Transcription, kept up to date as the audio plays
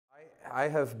I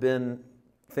have been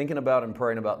thinking about and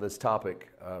praying about this topic,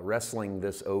 wrestling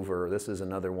this over. This is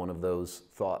another one of those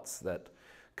thoughts that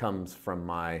comes from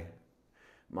my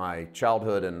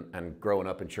childhood and growing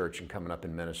up in church and coming up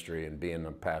in ministry and being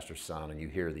a pastor's son, and you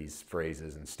hear these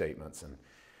phrases and statements. And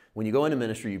when you go into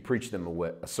ministry, you preach them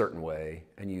a certain way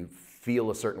and you feel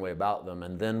a certain way about them.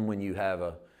 And then when you have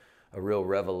a real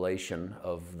revelation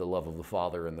of the love of the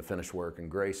Father and the finished work and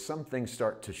grace, some things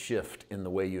start to shift in the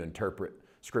way you interpret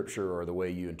Scripture or the way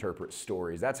you interpret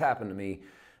stories. That's happened to me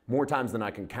more times than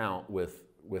I can count with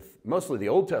mostly the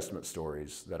Old Testament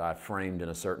stories that I framed in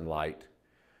a certain light.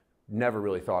 Never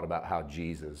really thought about how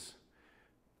Jesus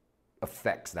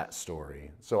affects that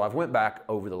story. So I've went back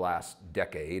over the last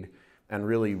decade and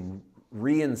really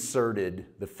reinserted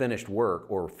the finished work,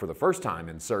 or for the first time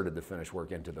inserted the finished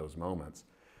work into those moments.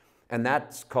 And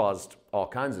that's caused all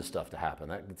kinds of stuff to happen.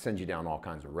 That sends you down all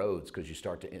kinds of roads because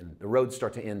the roads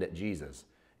start to end at Jesus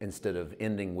instead of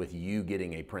ending with you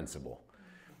getting a principle.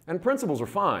 And principles are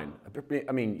fine.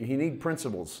 I mean, you need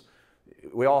principles.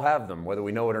 We all have them, whether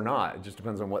we know it or not. It just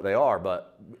depends on what they are.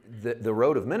 But the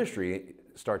road of ministry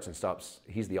starts and stops.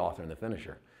 He's the author and the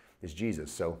finisher, is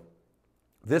Jesus. So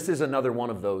this is another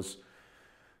one of those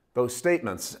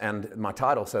statements, and my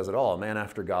title says it all, a man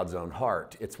after God's own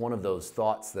heart. It's one of those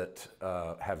thoughts that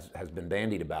has been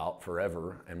bandied about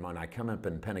forever, and when I come up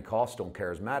in Pentecostal and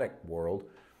charismatic world,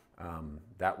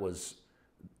 that was,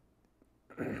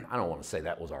 I don't want to say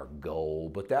that was our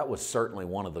goal, but that was certainly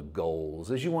one of the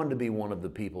goals, is you wanted to be one of the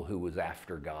people who was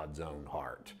after God's own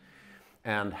heart.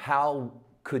 And how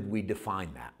could we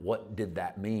define that? What did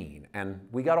that mean? And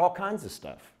we got all kinds of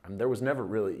stuff. I mean, there was never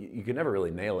really, you could never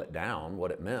really nail it down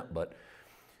what it meant, but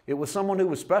it was someone who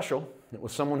was special. It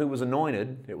was someone who was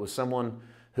anointed. It was someone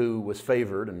who was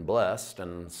favored and blessed,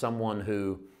 and someone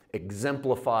who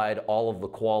exemplified all of the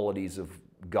qualities of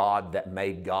God that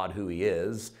made God who He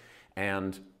is.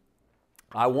 And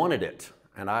I wanted it.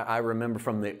 And I remember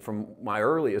from my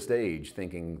earliest age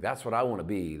thinking, that's what I want to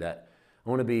be. That I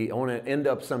want to end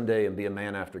up someday and be a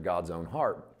man after God's own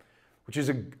heart, which is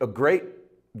a great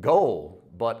goal,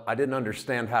 but I didn't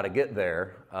understand how to get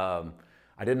there. I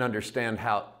didn't understand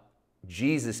how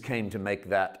Jesus came to make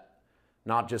that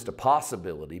not just a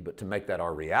possibility, but to make that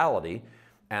our reality.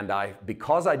 And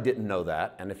because I didn't know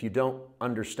that, and if you don't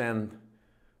understand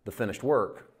the finished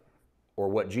work or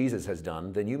what Jesus has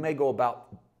done, then you may go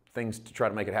about things to try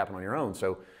to make it happen on your own.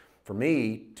 So for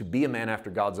me, to be a man after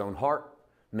God's own heart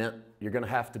meant you're going to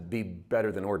have to be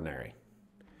better than ordinary.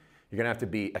 You're going to have to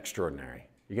be extraordinary.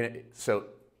 So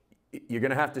you're going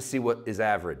to have to see what is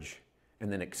average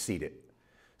and then exceed it.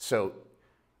 So,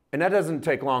 and that doesn't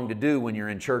take long to do when you're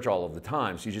in church all of the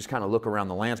time. So you just kind of look around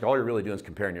the landscape. All you're really doing is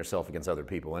comparing yourself against other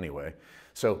people anyway.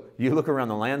 So you look around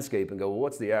the landscape and go, well,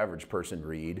 what's the average person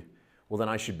read? Well, then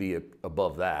I should be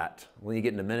above that. When you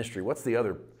get into ministry, what's the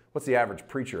average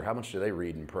preacher? How much do they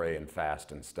read and pray and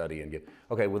fast and study and get?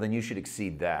 Okay, well then you should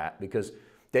exceed that, because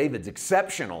David's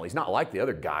exceptional. He's not like the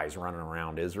other guys running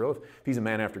around Israel. If he's a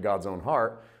man after God's own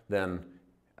heart, then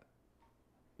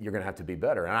you're going to have to be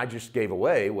better. And I just gave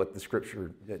away what the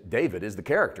Scripture, David is the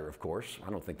character, of course. I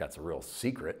don't think that's a real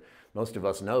secret. Most of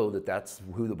us know that that's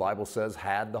who the Bible says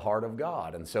had the heart of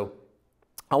God. And so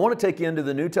I want to take you into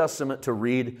the New Testament to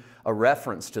read a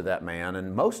reference to that man.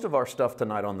 And most of our stuff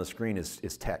tonight on the screen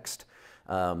is text,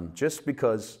 just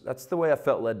because that's the way I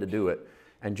felt led to do it.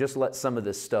 And just let some of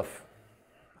this stuff,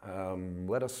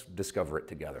 let us discover it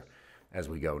together as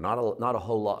we go. Not a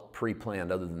whole lot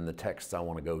pre-planned other than the texts I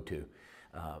want to go to.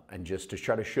 And just to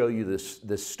try to show you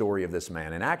this story of this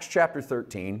man. In Acts chapter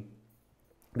 13,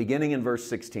 beginning in verse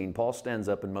 16, Paul stands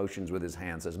up and motions with his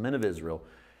hand, says, "Men of Israel,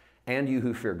 and you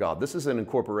who fear God." This is an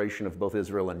incorporation of both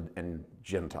Israel and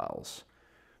Gentiles,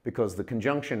 because the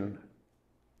conjunction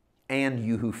 "and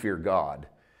you who fear God"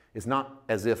 is not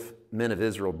as if men of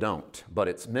Israel don't, but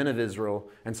it's men of Israel,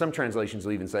 and some translations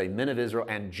will even say men of Israel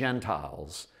and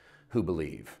Gentiles who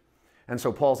believe. And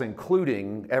so Paul's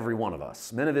including every one of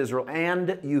us. Men of Israel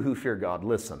and you who fear God,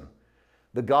 listen.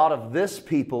 The God of this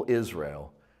people,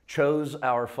 Israel, chose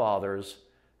our fathers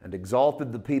and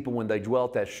exalted the people when they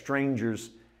dwelt as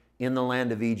strangers in the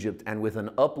land of Egypt, and with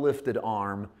an uplifted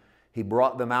arm, He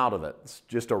brought them out of it. It's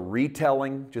just a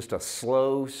retelling, just a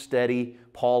slow, steady,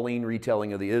 Pauline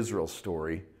retelling of the Israel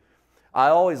story. I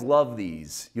always love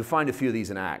these. You'll find a few of these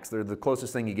in Acts. They're the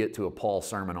closest thing you get to a Paul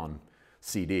sermon on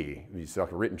CD. It's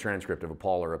like a written transcript of a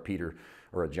Paul or a Peter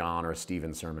or a John or a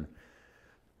Stephen sermon.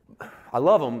 I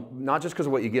love them, not just because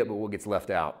of what you get, but what gets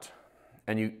left out.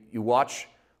 And you watch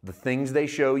the things they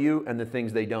show you and the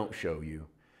things they don't show you.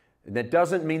 And that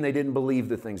doesn't mean they didn't believe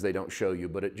the things they don't show you,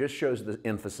 but it just shows the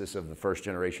emphasis of the first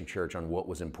generation church on what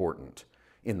was important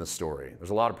in the story.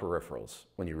 There's a lot of peripherals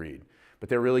when you read, but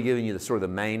they're really giving you the sort of the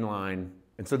main line.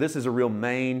 And so this is a real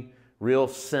main, real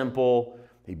simple.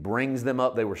 He brings them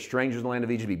up. They were strangers in the land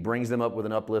of Egypt. He brings them up with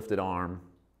an uplifted arm.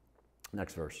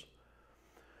 Next verse.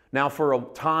 Now for a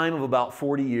time of about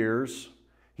 40 years,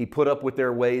 he put up with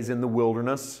their ways in the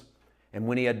wilderness. And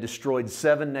when he had destroyed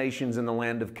 7 nations in the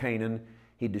land of Canaan,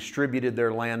 he distributed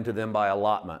their land to them by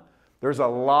allotment. There's a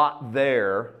lot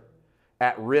there.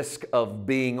 At risk of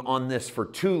being on this for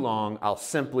too long, I'll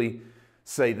simply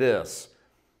say this.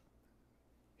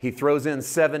 He throws in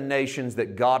 7 nations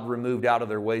that God removed out of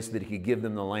their way so that he could give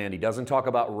them the land. He doesn't talk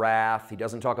about wrath. He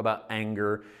doesn't talk about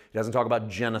anger. He doesn't talk about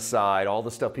genocide, all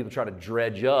the stuff people try to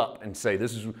dredge up and say,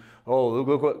 this is, oh,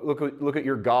 look at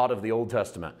your God of the Old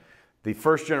Testament. The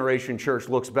first generation church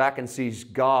looks back and sees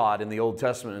God in the Old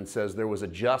Testament and says there was a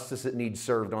justice that needs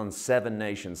served on 7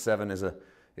 nations. 7 is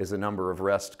a number of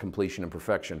rest, completion, and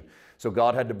perfection. So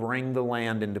God had to bring the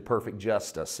land into perfect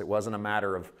justice. It wasn't a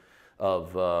matter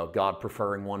of God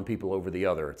preferring one people over the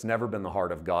other. It's never been the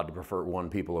heart of God to prefer one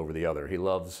people over the other. He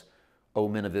loves, O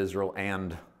men of Israel,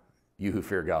 and you who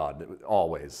fear God,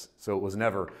 always. So it was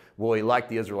never, well, he liked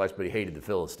the Israelites, but he hated the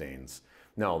Philistines.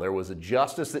 No, there was a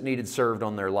justice that needed served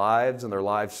on their lives and their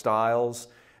lifestyles,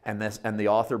 and the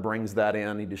author brings that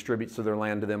in. He distributes their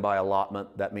land to them by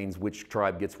allotment. That means which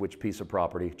tribe gets which piece of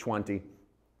property. 20.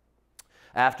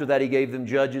 After that, he gave them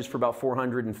judges for about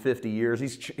 450 years.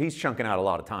 He's chunking out a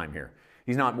lot of time here.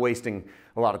 He's not wasting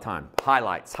a lot of time.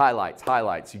 Highlights, highlights,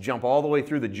 highlights. You jump all the way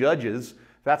through the judges.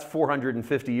 That's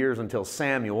 450 years until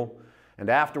Samuel. And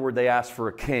afterward, they asked for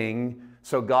a king.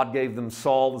 So God gave them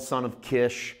Saul, the son of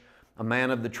Kish, a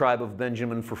man of the tribe of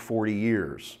Benjamin, for 40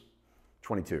 years.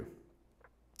 22.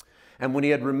 And when he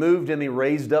had removed him, he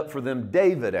raised up for them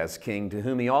David as king, to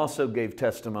whom he also gave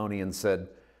testimony and said,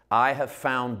 I have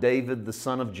found David, the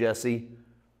son of Jesse,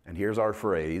 and here's our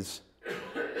phrase,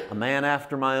 a man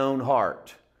after my own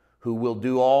heart, who will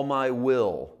do all my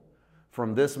will.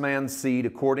 From this man's seed,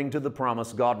 according to the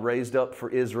promise, God raised up for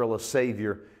Israel a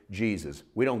Savior, Jesus.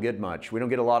 We don't get much. We don't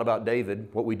get a lot about David.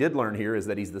 What we did learn here is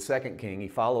that he's the second king. He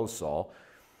follows Saul.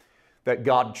 That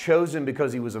God chose him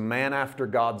because he was a man after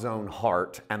God's own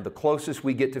heart. And the closest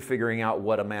we get to figuring out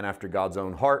what a man after God's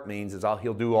own heart means is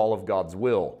he'll do all of God's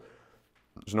will.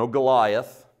 There's no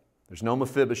Goliath. There's no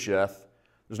Mephibosheth.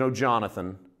 There's no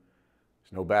Jonathan.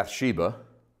 There's no Bathsheba.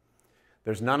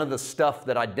 There's none of the stuff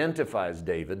that identifies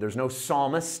David. There's no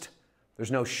psalmist.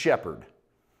 There's no shepherd.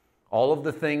 All of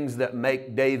the things that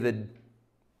make David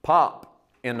pop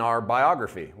in our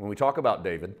biography, when we talk about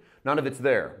David, none of it's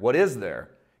there. What is there?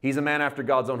 He's a man after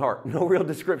God's own heart. No real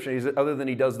description other than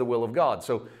he does the will of God.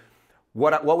 So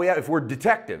what we have, if we're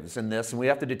detectives in this and we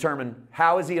have to determine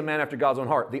how is he a man after God's own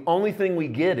heart, the only thing we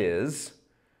get is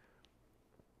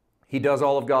he does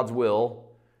all of God's will,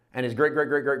 and his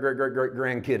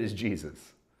great-great-great-great-great-great-great-grandkid is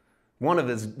Jesus.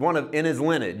 In his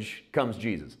lineage comes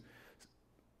Jesus.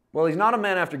 Well, he's not a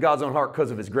man after God's own heart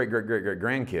because of his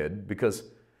great-great-great-great-grandkid, because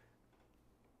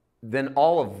then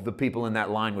all of the people in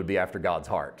that line would be after God's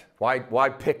heart. Why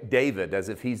pick David as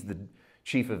if he's the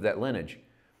chief of that lineage?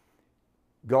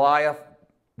 Goliath,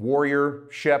 warrior,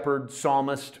 shepherd,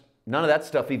 psalmist, none of that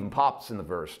stuff even pops in the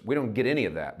verse. We don't get any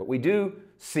of that. But we do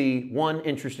see one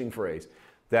interesting phrase,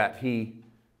 that he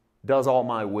does all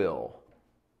my will.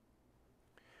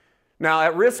 Now,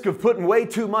 at risk of putting way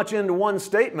too much into one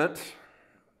statement,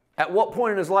 at what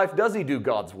point in his life does he do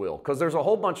God's will? Because there's a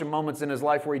whole bunch of moments in his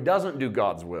life where he doesn't do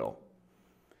God's will.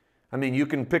 I mean, you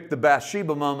can pick the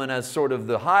Bathsheba moment as sort of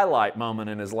the highlight moment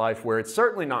in his life where it's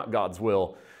certainly not God's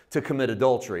will to commit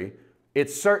adultery.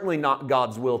 It's certainly not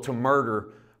God's will to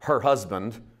murder her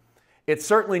husband. It's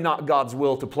certainly not God's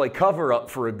will to play cover-up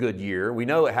for a good year. We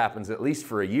know it happens at least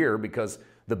for a year because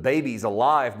the baby's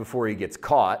alive before he gets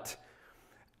caught.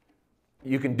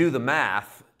 You can do the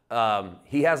math.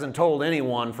 He hasn't told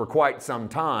anyone for quite some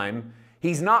time.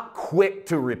 He's not quick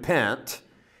to repent.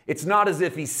 It's not as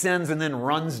if he sins and then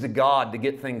runs to God to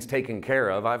get things taken care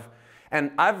of.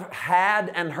 I've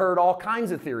had and heard all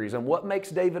kinds of theories on what makes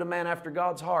David a man after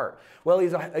God's heart. Well,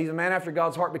 he's a man after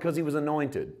God's heart because he was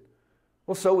anointed.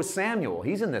 Well, so was Samuel.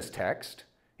 He's in this text.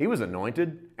 He was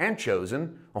anointed and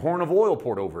chosen, a horn of oil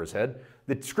poured over his head.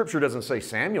 The scripture doesn't say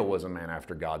Samuel was a man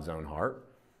after God's own heart.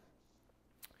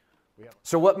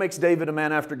 So what makes David a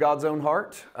man after God's own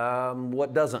heart?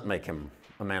 What doesn't make him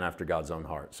a man after God's own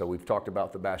heart? So we've talked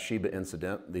about the Bathsheba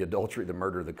incident, the adultery, the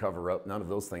murder, the cover-up. None of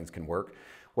those things can work.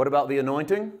 What about the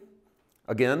anointing?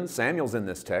 Again, Samuel's in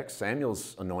this text.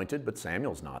 Samuel's anointed, but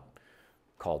Samuel's not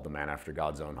called the man after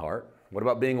God's own heart. What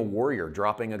about being a warrior,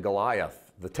 dropping a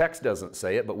Goliath? The text doesn't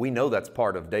say it, but we know that's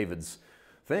part of David's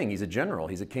thing. He's a general.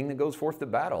 He's a king that goes forth to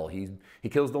battle. He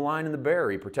kills the lion and the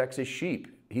bear. He protects his sheep.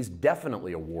 He's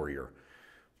definitely a warrior.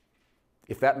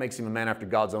 If that makes him a man after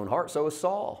God's own heart, so is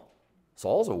Saul.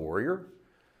 Saul's a warrior.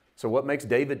 So what makes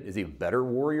David, is he a better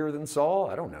warrior than Saul?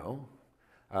 I don't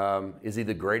know. Is he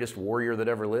the greatest warrior that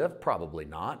ever lived? Probably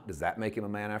not. Does that make him a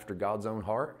man after God's own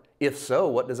heart? If so,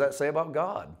 what does that say about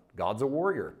God? God's a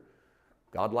warrior.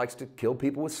 God likes to kill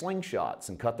people with slingshots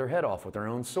and cut their head off with their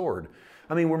own sword.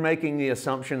 I mean, we're making the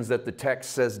assumptions that the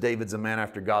text says David's a man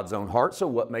after God's own heart, so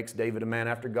what makes David a man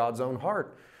after God's own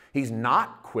heart? He's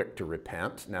not quick to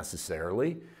repent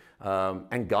necessarily,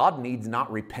 and God needs not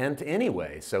repent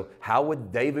anyway. So how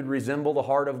would David resemble the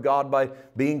heart of God by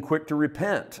being quick to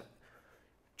repent?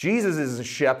 Jesus is a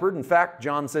shepherd. In fact,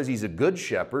 John says he's a good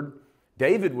shepherd.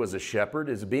 David was a shepherd.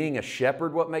 Is being a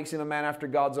shepherd what makes him a man after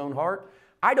God's own heart?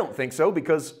 I don't think so,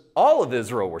 because all of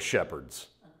Israel were shepherds.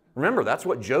 Remember, that's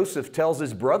what Joseph tells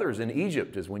his brothers in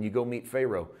Egypt, is when you go meet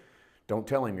Pharaoh, don't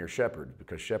tell him you're shepherd,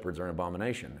 because shepherds are an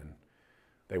abomination. And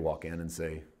they walk in and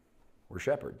say, we're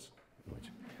shepherds, which is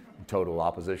total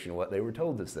opposition to what they were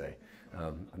told to say.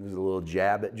 There's a little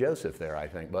jab at Joseph there, I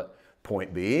think. But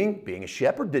point being a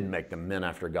shepherd didn't make them men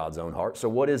after God's own heart. So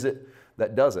what is it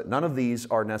that does it? None of these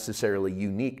are necessarily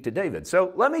unique to David.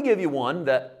 So let me give you one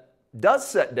that does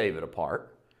set David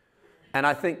apart, and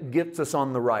I think gets us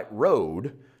on the right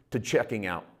road to checking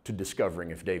out, to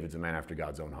discovering if David's a man after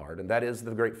God's own heart, and that is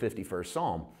the great 51st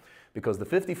Psalm. Because the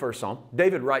 51st Psalm,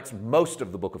 David writes most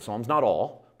of the book of Psalms, not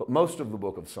all, but most of the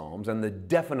book of Psalms, and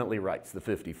definitely writes the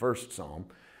 51st Psalm.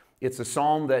 It's a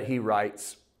psalm that he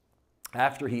writes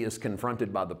after he is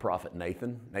confronted by the prophet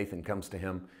Nathan. Nathan comes to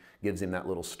him, gives him that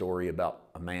little story about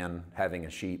a man having a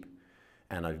sheep,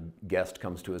 and a guest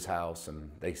comes to his house, and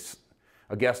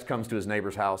a guest comes to his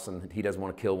neighbor's house, and he doesn't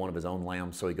want to kill one of his own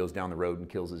lambs, so he goes down the road and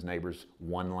kills his neighbor's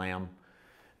one lamb.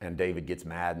 And David gets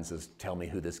mad and says, tell me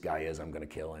who this guy is, I'm going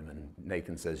to kill him. And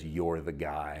Nathan says, you're the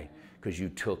guy, because you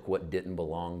took what didn't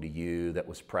belong to you, that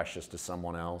was precious to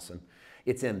someone else. And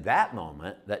it's in that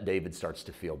moment that David starts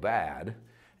to feel bad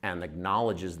and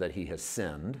acknowledges that he has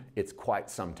sinned. It's quite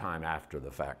some time after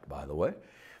the fact, by the way.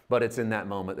 But it's in that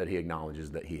moment that he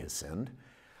acknowledges that he has sinned.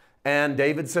 And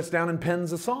David sits down and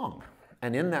pens a song.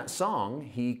 And in that song,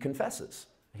 he confesses.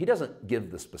 He doesn't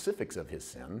give the specifics of his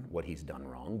sin, what he's done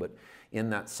wrong, but in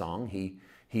that song,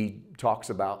 he talks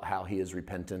about how he is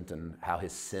repentant and how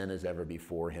his sin is ever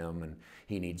before him, and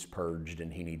he needs purged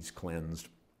and he needs cleansed.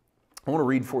 I want to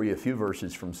read for you a few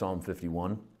verses from Psalm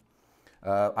 51.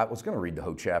 I was going to read the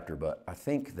whole chapter, but I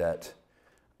think that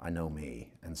I know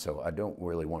me, and so I don't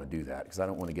really want to do that because I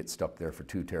don't want to get stuck there for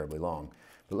too terribly long.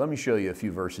 But let me show you a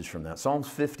few verses from that. Psalms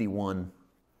 51,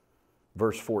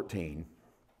 verse 14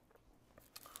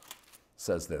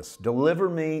 says this: "Deliver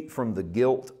me from the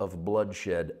guilt of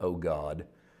bloodshed, O God,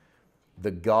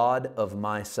 the God of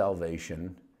my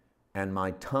salvation, and my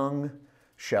tongue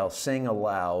shall sing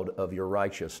aloud of your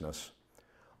righteousness.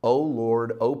 O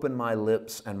Lord, open my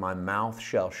lips, and my mouth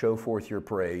shall show forth your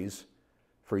praise.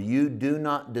 For you do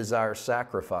not desire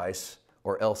sacrifice,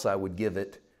 or else I would give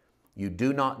it. You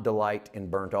do not delight in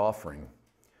burnt offering.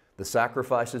 The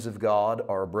sacrifices of God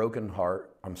are a broken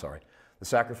heart. The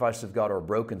sacrifices of God are a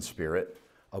broken spirit,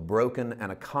 a broken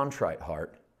and a contrite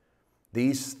heart.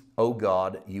 These, O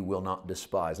God, you will not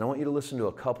despise." And I want you to listen to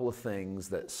a couple of things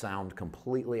that sound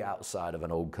completely outside of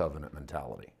an old covenant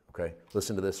mentality, okay?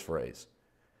 Listen to this phrase.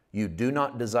 You do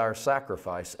not desire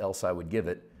sacrifice, else I would give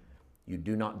it. You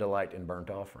do not delight in burnt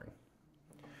offering.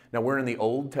 Now, we're in the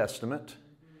Old Testament,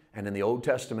 and in the Old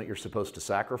Testament, you're supposed to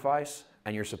sacrifice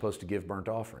and you're supposed to give burnt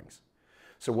offerings.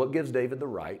 So what gives David the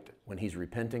right, when he's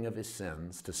repenting of his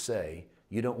sins, to say,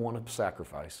 you don't want a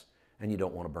sacrifice and you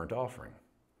don't want a burnt offering?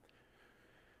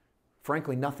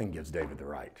 Frankly, nothing gives David the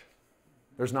right.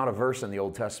 There's not a verse in the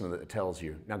Old Testament that tells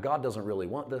you, now God doesn't really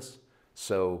want this,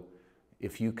 so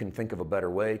if you can think of a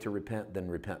better way to repent, then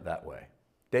repent that way.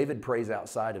 David prays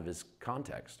outside of his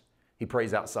context. He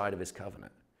prays outside of his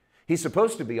covenant. He's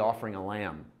supposed to be offering a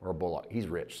lamb or a bull. He's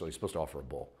rich, so he's supposed to offer a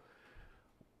bull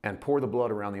and pour the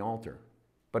blood around the altar.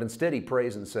 But instead he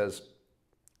prays and says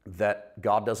that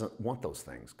God doesn't want those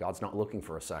things. God's not looking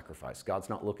for a sacrifice. God's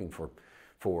not looking for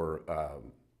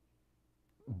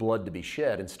blood to be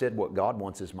shed. Instead, what God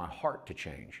wants is my heart to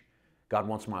change. God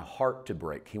wants my heart to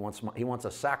break. He wants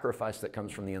a sacrifice that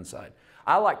comes from the inside.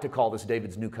 I like to call this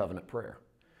David's New Covenant prayer.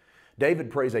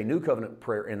 David prays a New Covenant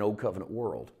prayer in Old Covenant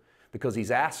world because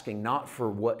he's asking not for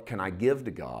what can I give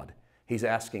to God. He's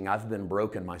asking, I've been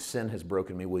broken. My sin has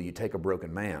broken me. Will you take a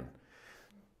broken man?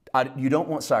 You don't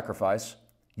want sacrifice.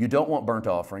 You don't want burnt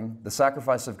offering. The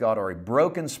sacrifice of God are a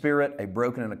broken spirit, a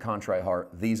broken and a contrite heart.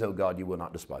 These, O God, you will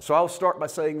not despise. So I'll start by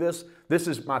saying this. This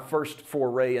is my first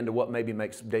foray into what maybe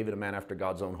makes David a man after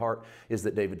God's own heart, is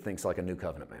that David thinks like a new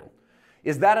covenant man.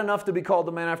 Is that enough to be called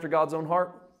the man after God's own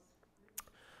heart?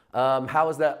 How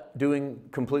is that doing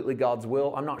completely God's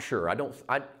will? I'm not sure. I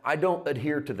don't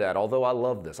adhere to that, although I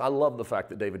love this. I love the fact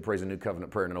that David prays a new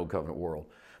covenant prayer in an old covenant world.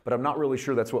 But I'm not really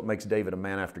sure that's what makes David a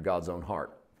man after God's own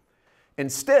heart.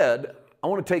 Instead, I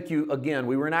want to take you, again,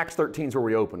 we were in Acts 13 is where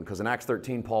we opened, because in Acts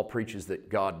 13, Paul preaches that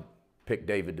God picked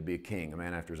David to be a king, a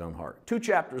man after his own heart. 2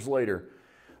 chapters later,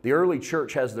 the early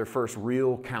church has their first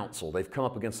real council. They've come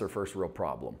up against their first real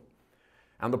problem.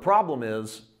 And the problem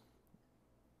is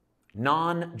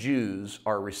non-Jews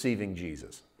are receiving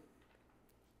Jesus.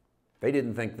 They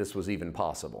didn't think this was even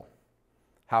possible.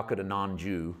 How could a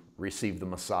non-Jew receive the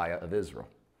Messiah of Israel?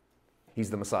 He's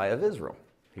the Messiah of Israel.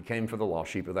 He came for the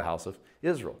lost sheep of the house of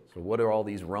Israel. So what are all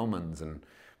these Romans and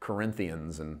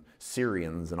Corinthians and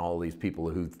Syrians and all these people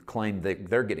who claim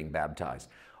they're getting baptized?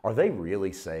 Are they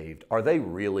really saved? Are they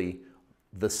really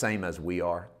the same as we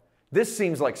are? This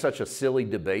seems like such a silly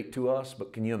debate to us,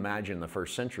 but can you imagine the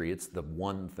first century? It's the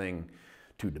one thing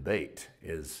to debate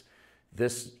is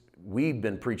this. We've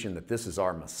been preaching that this is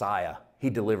our Messiah. He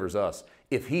delivers us.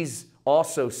 If he's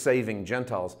also saving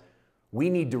Gentiles, we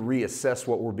need to reassess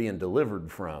what we're being delivered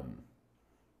from.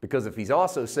 Because if he's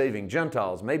also saving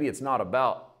Gentiles, maybe it's not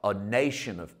about a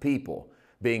nation of people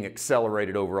being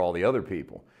accelerated over all the other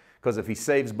people. Because if he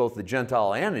saves both the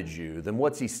Gentile and a Jew, then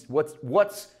what's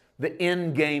the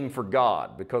end game for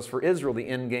God? Because for Israel, the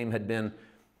end game had been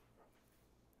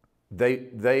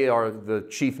they are the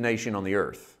chief nation on the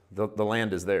earth. The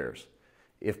land is theirs.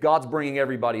 If God's bringing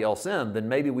everybody else in, then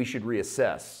maybe we should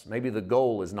reassess. Maybe the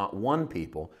goal is not one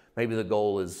people. Maybe the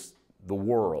goal is the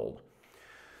world.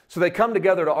 So they come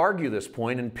together to argue this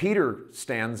point, and Peter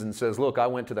stands and says, look, I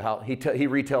went to the house. He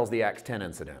retells the Acts 10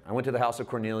 incident. I went to the house of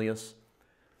Cornelius.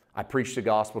 I preached the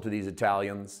gospel to these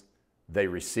Italians. They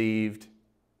received.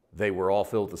 They were all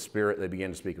filled with the Spirit. They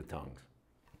began to speak with tongues.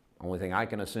 Only thing I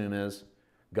can assume is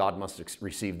God must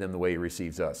receive them the way he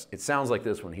receives us. It sounds like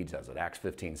this when he says it, Acts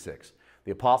 15:6.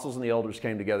 The apostles and the elders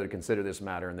came together to consider this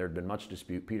matter, and there had been much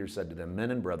dispute. Peter said to them, men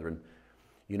and brethren,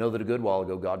 you know that a good while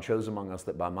ago God chose among us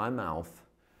that by my mouth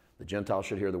the Gentiles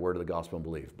should hear the word of the gospel and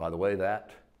believe. By the way,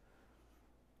 that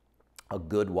a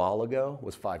good while ago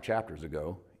was 5 chapters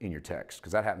ago in your text,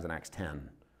 because that happens in Acts 10.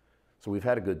 So we've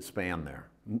had a good span there.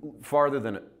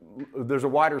 There's a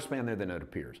wider span there than it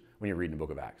appears when you're reading the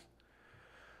book of Acts.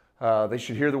 They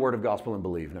should hear the word of gospel and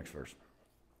believe. Next verse.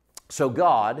 So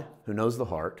God, who knows the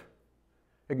heart,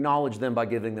 acknowledged them by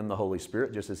giving them the Holy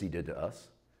Spirit, just as he did to us.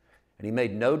 And he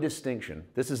made no distinction.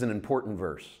 This is an important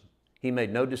verse. He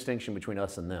made no distinction between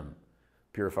us and them,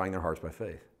 purifying their hearts by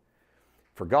faith.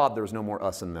 For God, there was no more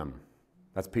us and them.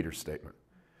 That's Peter's statement.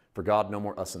 For God, no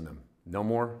more us and them. No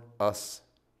more us,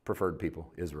 preferred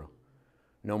people, Israel.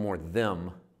 No more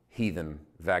them, heathen,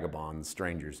 vagabonds,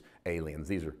 strangers, aliens.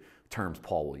 These are terms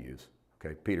Paul will use.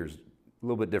 Okay, Peter's a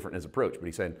little bit different in his approach, but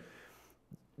he's saying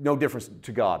no difference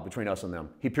to God between us and them.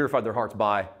 He purified their hearts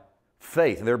by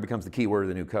faith. There becomes the key word of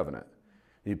the new covenant.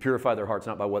 He purified their hearts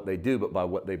not by what they do, but by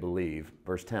what they believe.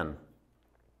 Verse 10.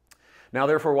 Now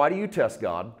therefore, why do you test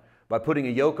God? By putting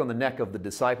a yoke on the neck of the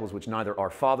disciples, which neither our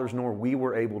fathers nor we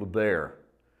were able to bear.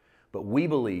 But we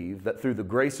believe that through the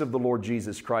grace of the Lord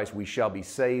Jesus Christ, we shall be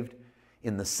saved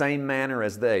in the same manner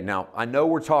as they. Now, I know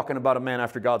we're talking about a man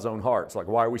after God's own heart. It's like,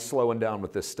 why are we slowing down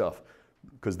with this stuff?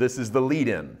 Because this is the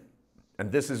lead-in.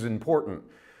 And this is important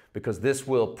because this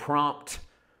will prompt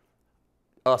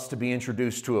us to be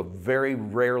introduced to a very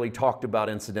rarely talked about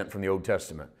incident from the Old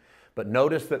Testament. But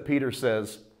notice that Peter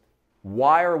says,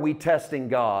 why are we testing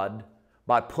God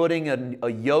by putting a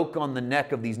yoke on the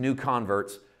neck of these new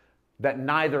converts that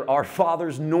neither our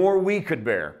fathers nor we could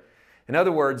bear? In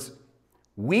other words,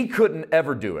 we couldn't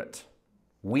ever do it.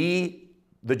 We,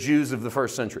 the Jews of the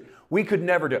first century, we could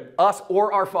never do it. Us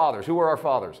or our fathers. Who were our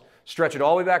fathers? Stretch it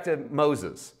all the way back to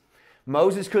Moses.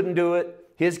 Moses couldn't do it.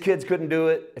 His kids couldn't do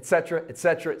it, etc.,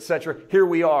 etc., etc. Here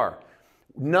we are.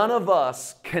 None of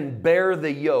us can bear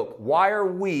the yoke. Why are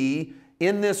we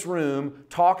in this room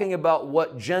talking about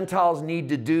what Gentiles need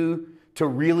to do to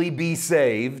really be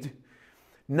saved?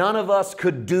 None of us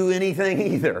could do anything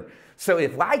either. So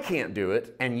if I can't do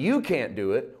it and you can't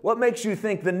do it, what makes you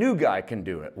think the new guy can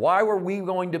do it? Why were we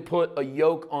going to put a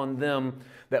yoke on them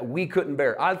that we couldn't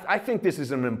bear? I think this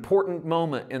is an important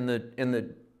moment in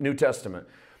the New Testament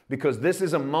because this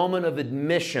is a moment of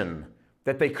admission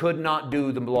that they could not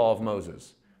do the law of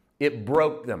Moses. It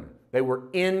broke them. They were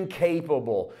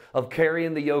incapable of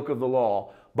carrying the yoke of the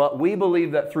law but we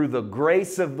believe that through the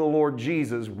grace of the Lord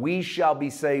Jesus, we shall be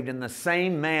saved in the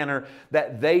same manner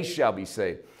that they shall be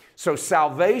saved. So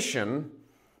salvation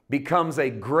becomes a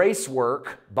grace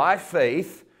work by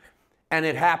faith, and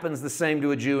it happens the same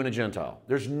to a Jew and a Gentile.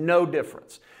 There's no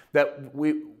difference. That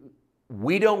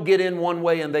we don't get in one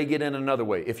way and they get in another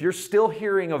way. If you're still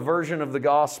hearing a version of the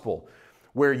gospel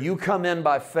where you come in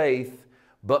by faith,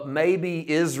 but maybe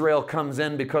Israel comes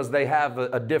in because they have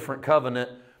a different covenant,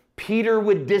 Peter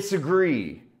would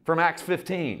disagree from Acts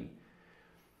 15.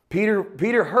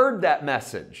 Peter heard that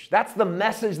message. That's the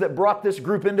message that brought this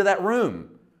group into that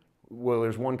room. Well,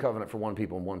 there's one covenant for one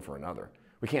people and one for another.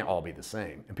 We can't all be the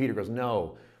same. And Peter goes,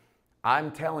 no,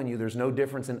 I'm telling you, there's no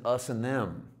difference in us and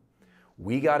them.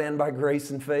 We got in by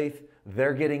grace and faith.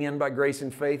 They're getting in by grace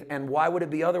and faith. And why would it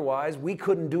be otherwise? We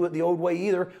couldn't do it the old way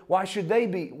either. Why should they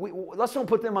be? Let's don't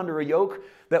put them under a yoke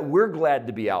that we're glad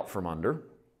to be out from under.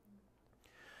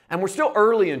 And we're still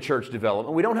early in church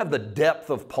development. We don't have the depth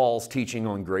of Paul's teaching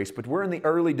on grace, but we're in the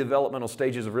early developmental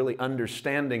stages of really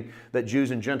understanding that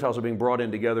Jews and Gentiles are being brought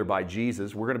in together by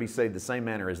Jesus. We're going to be saved the same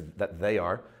manner as that they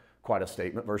are. Quite a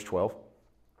statement. Verse 12.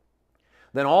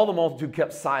 Then all the multitude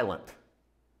kept silent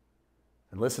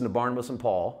and listened to Barnabas and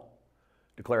Paul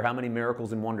declare how many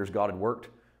miracles and wonders God had worked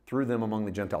through them among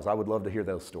the Gentiles. I would love to hear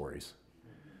those stories.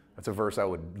 That's a verse I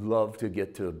would love to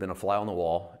get to have been a fly on the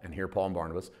wall and hear Paul and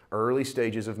Barnabas. Early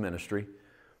stages of ministry.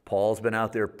 Paul's been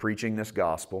out there preaching this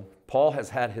gospel. Paul has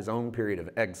had his own period of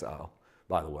exile,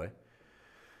 by the way.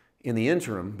 In the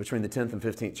interim, between the 10th and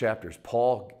 15th chapters,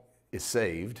 Paul is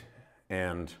saved,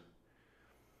 and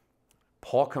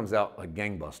Paul comes out like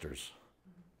gangbusters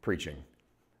preaching,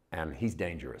 and he's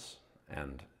dangerous.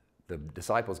 And the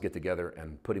disciples get together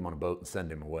and put him on a boat and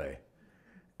send him away.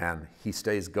 And he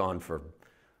stays gone for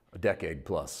a decade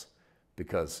plus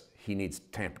because he needs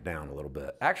tamped down a little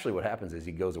bit. Actually, what happens is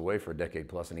he goes away for a decade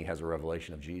plus and he has a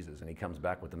revelation of Jesus and he comes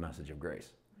back with the message of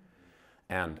grace.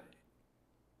 And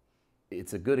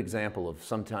it's a good example of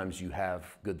sometimes you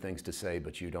have good things to say,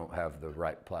 but you don't have the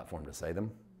right platform to say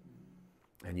them.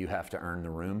 And you have to earn the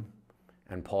room.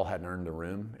 And Paul hadn't earned the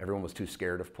room. Everyone was too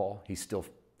scared of Paul. He's still,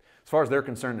 as far as they're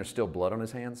concerned, there's still blood on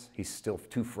his hands. He's still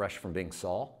too fresh from being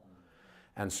Saul.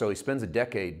 And so he spends a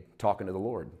decade talking to the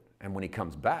Lord. And when he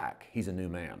comes back, he's a new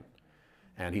man.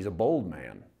 And he's a bold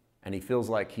man. And he feels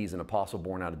like he's an apostle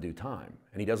born out of due time.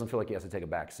 And he doesn't feel like he has to take a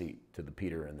back seat to the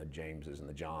Peter and the Jameses and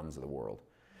the Johns of the world.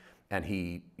 And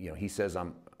he says,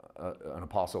 I'm an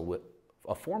apostle,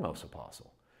 a foremost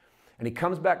apostle. And he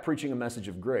comes back preaching a message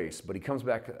of grace, but he comes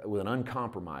back with an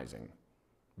uncompromising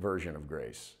version of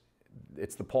grace.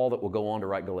 It's the Paul that will go on to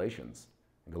write Galatians.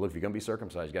 And go, look, if you're going to be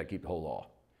circumcised, you got to keep the whole law.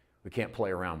 We can't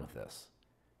play around with this.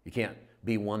 You can't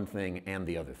be one thing and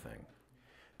the other thing.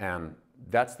 And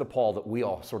that's the Paul that we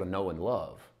all sort of know and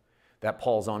love. That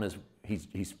Paul's on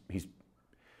he's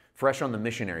fresh on the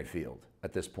missionary field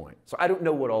at this point. So I don't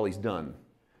know what all he's done,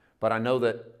 but I know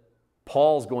that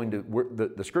Paul's going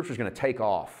to, the scripture's going to take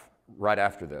off right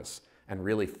after this and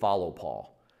really follow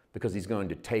Paul because he's going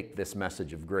to take this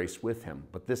message of grace with him.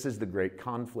 But this is the great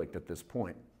conflict at this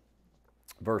point.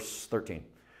 Verse 13.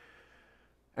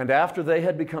 And after they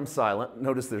had become silent,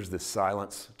 notice there's this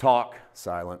silence, talk,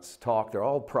 silence, talk. They're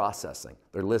all processing.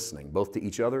 They're listening both to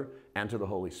each other and to the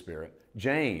Holy Spirit.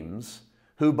 James,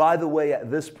 who, by the way,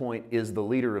 at this point is the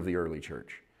leader of the early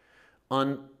church,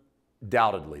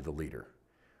 undoubtedly the leader.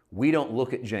 We don't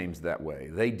look at James that way.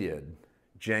 They did.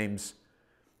 James,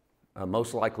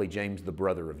 most likely James, the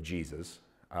brother of Jesus.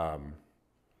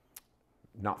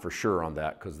 Not for sure on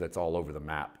that because that's all over the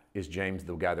map. Is James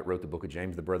the guy that wrote the book of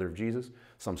James, the brother of Jesus?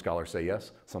 Some scholars say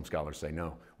yes, some scholars say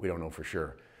no. We don't know for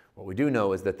sure. What we do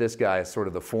know is that this guy is sort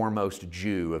of the foremost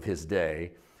Jew of his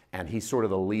day, and he's sort of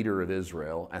the leader of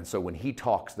Israel. And so when he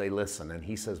talks, they listen. And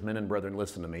he says, men and brethren,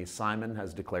 listen to me. Simon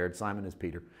has declared, Simon is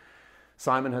Peter.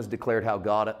 Simon has declared how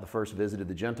God at the first visited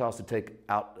the Gentiles to take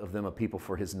out of them a people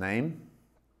for his name.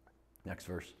 Next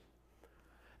verse.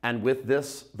 And with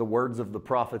this, the words of the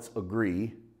prophets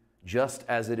agree, just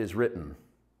as it is written.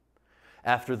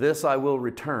 After this I will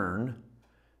return,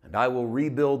 and I will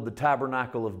rebuild the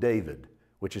tabernacle of David,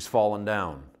 which is fallen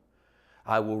down.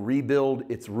 I will rebuild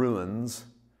its ruins,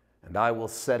 and I will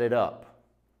set it up.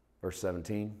 Verse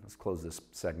 17, let's close this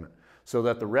segment. So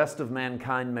that the rest of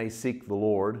mankind may seek the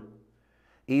Lord,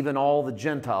 even all the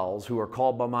Gentiles who are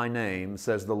called by my name,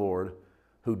 says the Lord,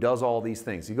 who does all these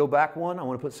things. You go back one, I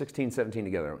want to put 16, 17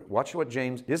 together. Watch what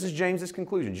James, this is James's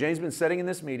conclusion. James has been sitting in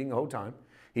this meeting the whole time.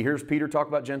 He hears Peter talk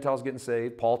about Gentiles getting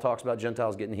saved. Paul talks about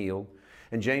Gentiles getting healed.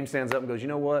 And James stands up and goes, you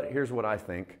know what? Here's what I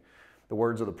think. The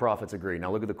words of the prophets agree.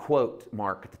 Now look at the quote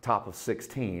mark at the top of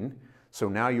 16. So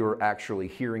now you're actually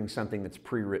hearing something that's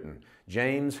pre-written.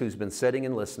 James, who's been sitting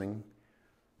and listening,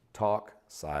 talk,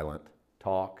 silent,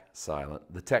 talk, silent.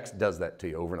 The text does that to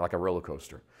you over like a roller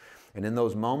coaster. And in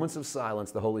those moments of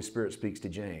silence, the Holy Spirit speaks to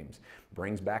James,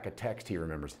 brings back a text he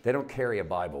remembers. They don't carry a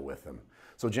Bible with them.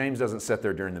 So James doesn't sit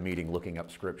there during the meeting looking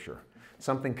up Scripture.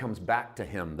 Something comes back to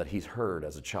him that he's heard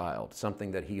as a child,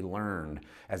 something that he learned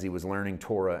as he was learning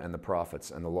Torah and the prophets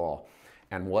and the law.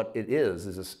 And what it is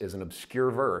an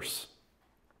obscure verse,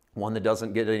 one that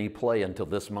doesn't get any play until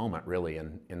this moment, really,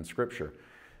 in Scripture.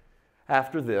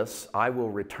 After this, I will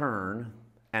return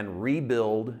and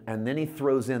rebuild, and then he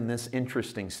throws in this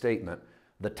interesting statement,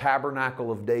 the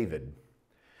tabernacle of David.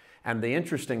 And the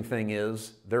interesting thing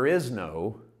is, there is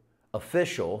no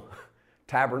official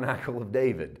tabernacle of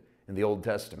David in the Old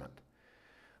Testament.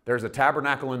 There's a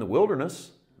tabernacle in the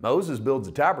wilderness. Moses builds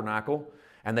a tabernacle,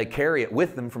 and they carry it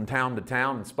with them from town to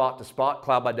town and spot to spot,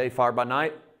 cloud by day, fire by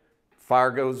night.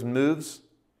 Fire goes and moves,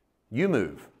 you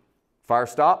move. Fire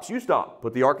stops, you stop.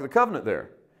 Put the Ark of the Covenant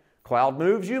there. Cloud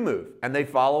moves, you move. And they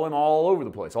follow him all over the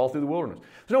place, all through the wilderness.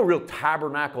 There's no real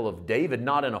tabernacle of David,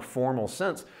 not in a formal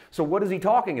sense. So what is he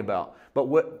talking about? But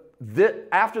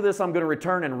after this, I'm going to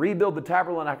return and rebuild the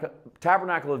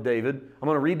tabernacle of David. I'm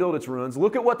going to rebuild its ruins.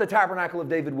 Look at what the tabernacle of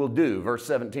David will do, verse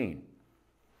 17.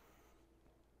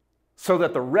 So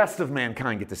that the rest of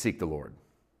mankind get to seek the Lord.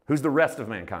 Who's the rest of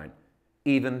mankind?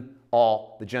 Even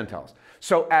all the Gentiles.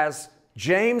 So as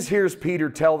James hears Peter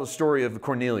tell the story of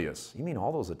Cornelius. You mean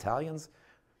all those Italians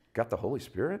got the Holy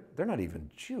Spirit? They're not even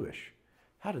Jewish.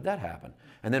 How did that happen?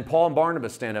 And then Paul and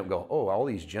Barnabas stand up and go, oh, all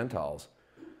these Gentiles,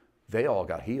 they all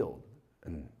got healed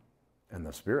and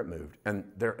the Spirit moved. And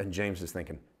James is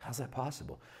thinking, how's that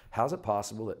possible? How's it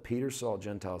possible that Peter saw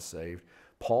Gentiles saved,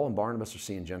 Paul and Barnabas are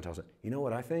seeing Gentiles saved? You know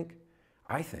what I think?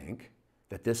 I think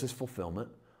that this is fulfillment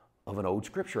of an old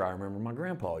scripture I remember my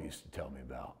grandpa used to tell me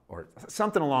about, or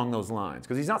something along those lines,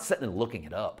 because he's not sitting and looking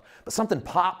it up, but something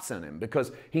pops in him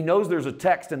because he knows there's a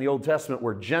text in the Old Testament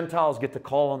where Gentiles get to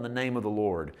call on the name of the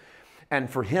Lord. And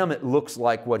for him, it looks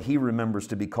like what he remembers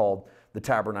to be called the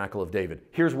tabernacle of David.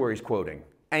 Here's where he's quoting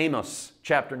Amos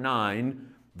chapter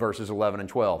 9, verses 11 and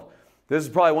 12. This is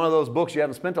probably one of those books you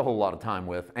haven't spent a whole lot of time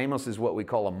with. Amos is what we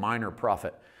call a minor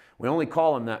prophet. We only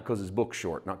call him that because his book's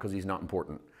short, not because he's not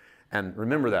important. And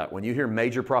remember that, when you hear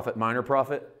major prophet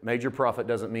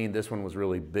doesn't mean this one was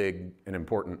really big and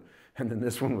important, and then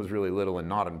this one was really little and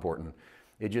not important.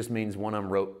 It just means one of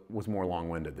them was more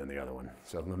long-winded than the other one.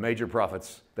 So the major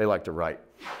prophets, they like to write.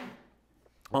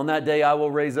 On that day I will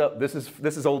raise up, this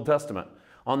is Old Testament.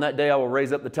 On that day I will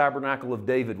raise up the tabernacle of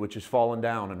David, which has fallen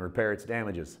down, and repair its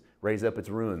damages, raise up its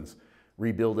ruins,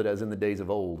 rebuild it as in the days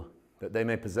of old, that they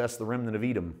may possess the remnant of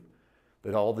Edom,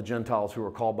 that all the Gentiles who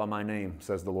are called by my name,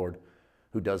 says the Lord,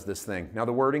 who does this thing. Now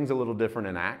the wording's a little different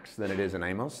in Acts than it is in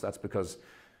Amos. That's because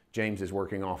James is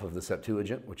working off of the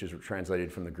Septuagint, which is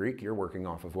translated from the Greek. You're working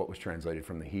off of what was translated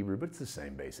from the Hebrew, but it's the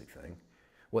same basic thing.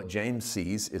 What James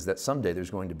sees is that someday there's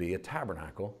going to be a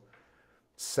tabernacle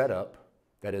set up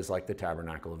that is like the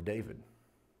tabernacle of David.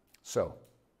 So,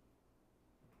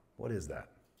 what is that?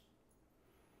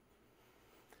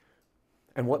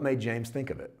 And what made James think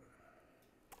of it?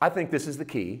 I think this is the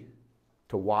key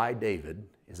to why David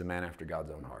is a man after God's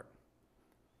own heart.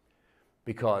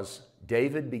 Because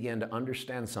David began to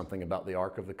understand something about the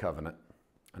Ark of the Covenant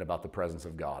and about the presence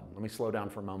of God. Let me slow down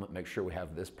for a moment, make sure we have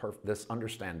this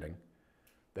understanding,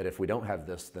 that if we don't have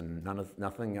this, then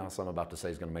nothing else I'm about to say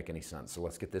is going to make any sense. So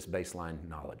let's get this baseline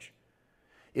knowledge.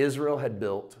 Israel had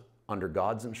built, under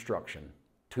God's instruction,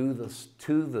 to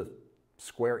the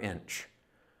square inch,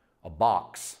 a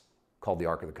box called the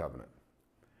Ark of the Covenant.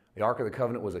 The Ark of the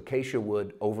Covenant was acacia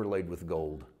wood overlaid with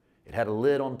gold. It had a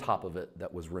lid on top of it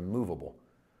that was removable,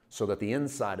 so that the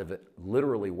inside of it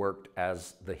literally worked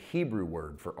as the Hebrew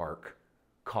word for ark,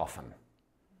 coffin.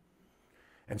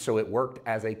 And so it worked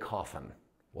as a coffin.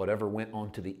 Whatever went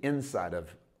onto the inside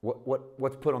of,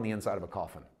 what's put on the inside of a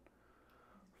coffin?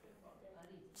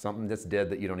 Something that's dead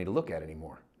that you don't need to look at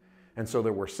anymore. And so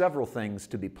there were several things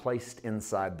to be placed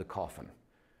inside the coffin.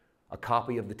 A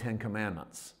copy of the Ten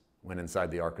Commandments went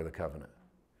inside the Ark of the Covenant.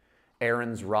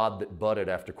 Aaron's rod that budded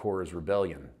after Korah's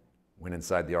rebellion went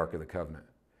inside the Ark of the Covenant.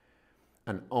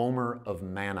 An omer of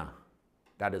manna,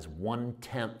 that is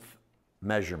 1/10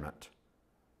 measurement.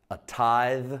 A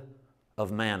tithe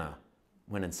of manna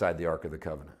went inside the Ark of the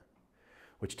Covenant,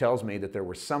 which tells me that there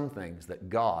were some things that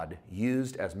God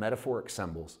used as metaphoric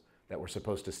symbols that were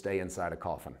supposed to stay inside a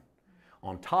coffin.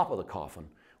 On top of the coffin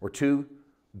were 2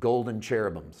 golden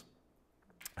cherubims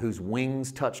whose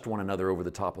wings touched one another over the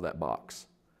top of that box.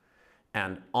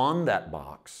 And on that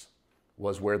box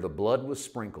was where the blood was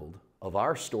sprinkled of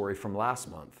our story from last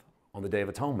month on the Day of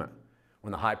Atonement,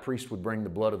 when the high priest would bring the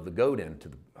blood of the goat into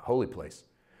the holy place,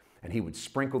 and he would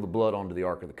sprinkle the blood onto the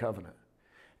Ark of the Covenant.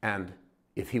 And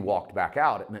if he walked back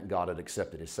out, it meant God had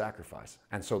accepted his sacrifice.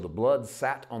 And so the blood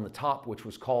sat on the top, which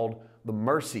was called the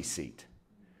mercy seat.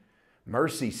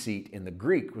 Mercy seat in the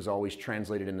Greek was always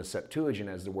translated in the Septuagint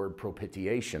as the word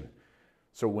propitiation.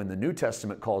 So when the New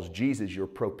Testament calls Jesus your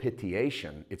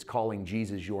propitiation, it's calling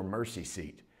Jesus your mercy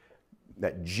seat.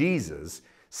 That Jesus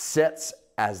sets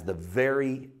as the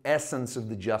very essence of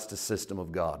the justice system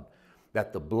of God.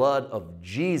 That the blood of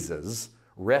Jesus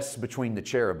rests between the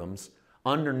cherubims,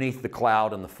 underneath the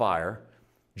cloud and the fire.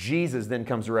 Jesus then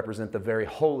comes to represent the very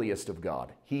holiest of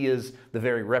God. He is the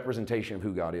very representation of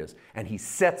who God is. And he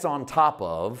sets on top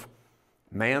of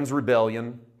man's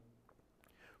rebellion,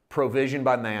 provision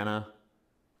by manna,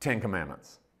 10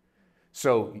 Commandments.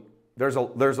 So there's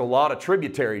a lot of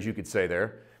tributaries, you could say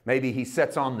there. Maybe he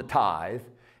sets on the tithe,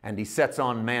 and he sets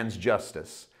on man's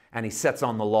justice, and he sets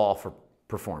on the law for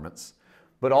performance.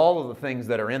 But all of the things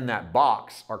that are in that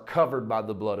box are covered by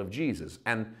the blood of Jesus.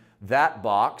 And that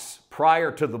box,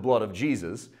 prior to the blood of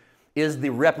Jesus, is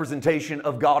the representation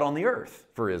of God on the earth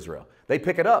for Israel. They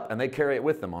pick it up and they carry it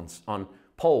with them on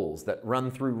poles that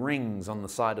run through rings on the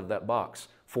side of that box.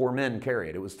 4 men carry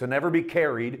it. It was to never be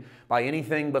carried by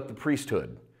anything but the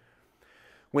priesthood.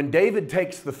 When David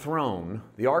takes the throne,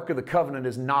 the Ark of the Covenant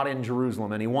is not in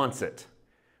Jerusalem, and he wants it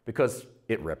because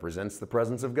it represents the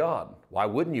presence of God. Why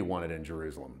wouldn't you want it in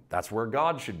Jerusalem? That's where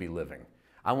God should be living.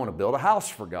 I want to build a house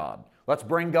for God. Let's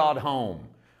bring God home.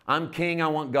 I'm king. I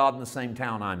want God in the same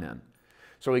town I'm in.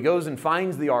 So he goes and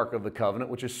finds the Ark of the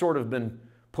Covenant, which has sort of been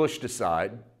pushed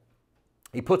aside.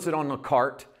 He puts it on a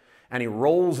cart and he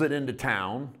rolls it into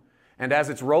town. And as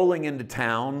it's rolling into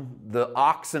town, the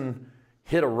oxen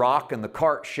hit a rock and the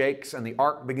cart shakes and the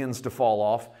ark begins to fall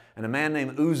off. And a man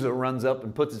named Uzzah runs up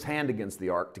and puts his hand against the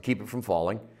ark to keep it from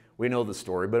falling. We know the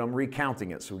story, but I'm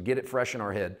recounting it so we get it fresh in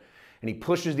our head. And he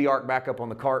pushes the ark back up on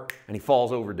the cart and he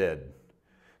falls over dead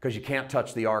because you can't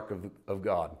touch the ark of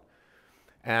God.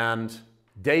 And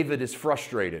David is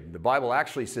frustrated. The Bible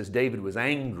actually says David was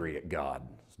angry at God.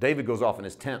 David goes off in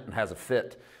his tent and has a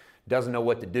fit, doesn't know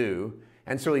what to do.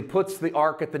 And so he puts the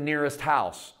ark at the nearest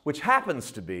house, which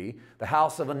happens to be the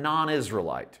house of a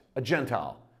non-Israelite, a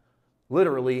Gentile,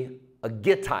 literally a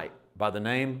Gittite by the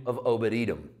name of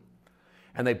Obed-Edom.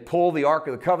 And they pull the Ark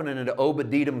of the Covenant into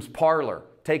Obed-Edom's parlor,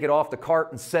 take it off the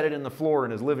cart and set it in the floor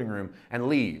in his living room and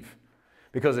leave.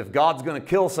 Because if God's going to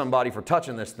kill somebody for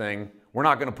touching this thing, we're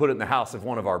not going to put it in the house of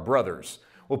one of our brothers.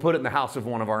 We'll put it in the house of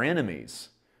one of our enemies.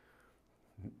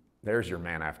 There's your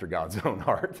man after God's own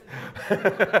heart.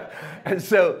 And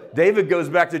so David goes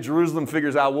back to Jerusalem,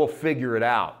 figures out, we'll figure it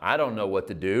out. I don't know what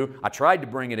to do. I tried to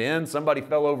bring it in. Somebody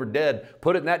fell over dead.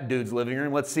 Put it in that dude's living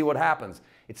room. Let's see what happens.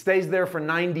 It stays there for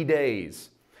 90 days.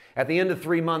 At the end of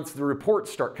 3 months, the reports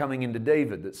start coming into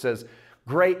David that says,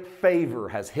 great favor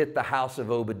has hit the house of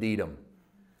Obed-Edom.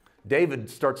 David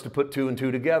starts to put 2 and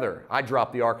 2 together. I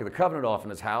dropped the Ark of the Covenant off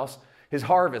in his house. His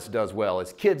harvest does well.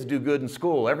 His kids do good in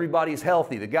school. Everybody's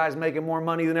healthy. The guy's making more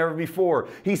money than ever before.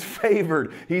 He's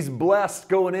favored. He's blessed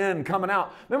going in, coming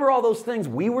out. Remember all those things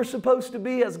we were supposed to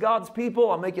be as God's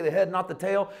people? I'll make you the head, not the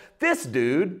tail. This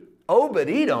dude,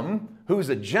 Obed-Edom, who's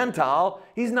a Gentile,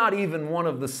 he's not even one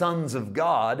of the sons of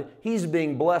God. He's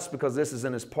being blessed because this is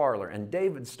in his parlor. And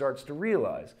David starts to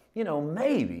realize, you know,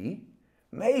 maybe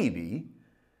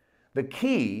the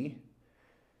key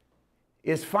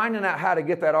is finding out how to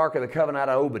get that Ark of the Covenant out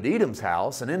of Obed-Edom's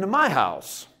house and into my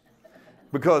house.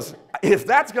 Because if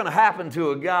that's going to happen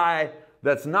to a guy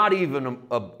that's not even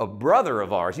a brother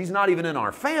of ours, he's not even in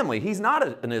our family, he's not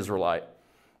an Israelite,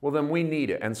 well, then we need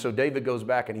it. And so David goes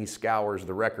back and he scours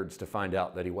the records to find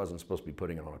out that he wasn't supposed to be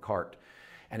putting it on a cart.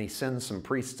 And he sends some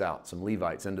priests out, some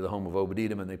Levites, into the home of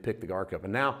Obed-Edom, and they pick the ark up.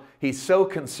 And now he's so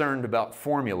concerned about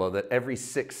formula that every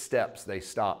 6 steps they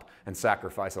stop and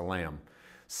sacrifice a lamb.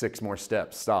 6 more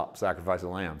steps, stop, sacrifice a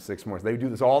lamb. 6 more. They do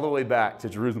this all the way back to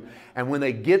Jerusalem. And when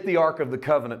they get the Ark of the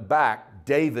Covenant back,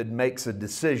 David makes a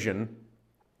decision.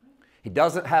 He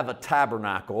doesn't have a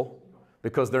tabernacle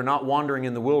because they're not wandering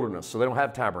in the wilderness, so they don't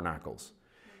have tabernacles.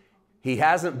 He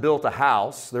hasn't built a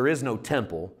house. There is no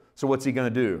temple. So what's he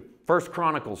going to do? 1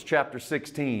 Chronicles chapter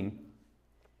 16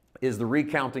 is the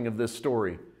recounting of this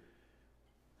story.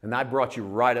 And I brought you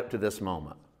right up to this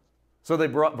moment. So they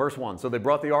brought, verse 1, so they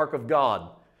brought the ark of God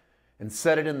and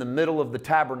set it in the middle of the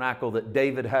tabernacle that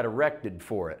David had erected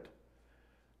for it.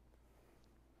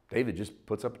 David just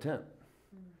puts up a tent.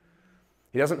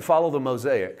 He doesn't follow the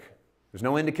Mosaic. There's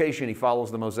no indication he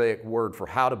follows the Mosaic word for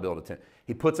how to build a tent.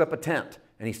 He puts up a tent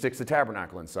and he sticks the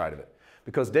tabernacle inside of it.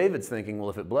 Because David's thinking, well,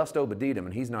 if it blessed Obed-Edom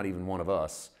and he's not even one of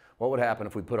us, what would happen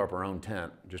if we put up our own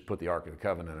tent, just put the Ark of the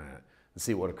Covenant in it, and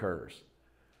see what occurs?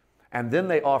 And then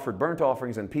they offered burnt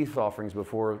offerings and peace offerings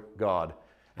before God.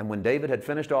 And when David had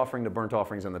finished offering the burnt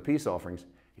offerings and the peace offerings,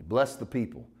 he blessed the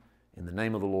people in the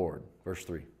name of the Lord. Verse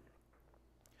 3.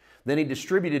 Then he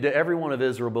distributed to every one of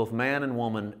Israel, both man and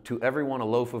woman, to every one a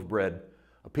loaf of bread,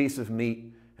 a piece of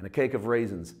meat, and a cake of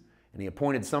raisins. And he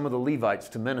appointed some of the Levites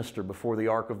to minister before the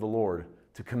ark of the Lord,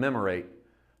 to commemorate,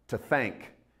 to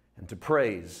thank, and to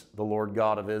praise the Lord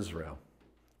God of Israel.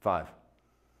 5.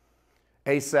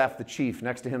 Asaph the chief,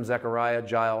 next to him Zechariah,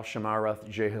 Jael, Shemarath,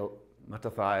 Jehiel,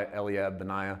 Mattathiah, Eliab,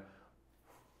 Benaiah,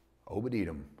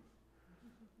 Obed-Edom.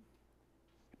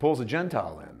 He pulls a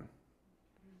Gentile in.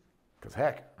 Because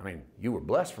heck, I mean, you were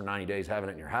blessed for 90 days having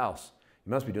it in your house.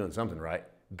 You must be doing something right.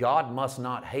 God must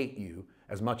not hate you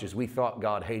as much as we thought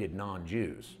God hated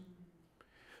non-Jews.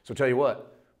 So tell you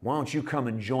what, why don't you come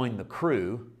and join the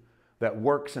crew that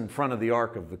works in front of the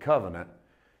Ark of the Covenant?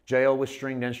 Jael with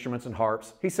stringed instruments and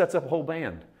harps. He sets up a whole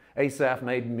band. Asaph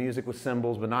made music with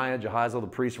cymbals. Benaiah, Jehiel, the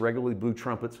priest, regularly blew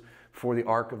trumpets before the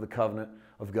Ark of the Covenant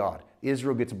of God.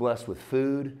 Israel gets blessed with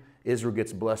food. Israel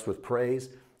gets blessed with praise.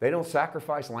 They don't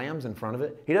sacrifice lambs in front of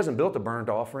it. He doesn't build a burnt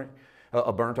offering,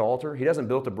 a burnt altar. He doesn't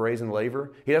build a brazen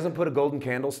laver. He doesn't put a golden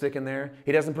candlestick in there.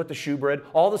 He doesn't put the shewbread.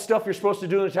 All the stuff you're supposed to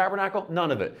do in the tabernacle,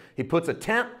 none of it. He puts a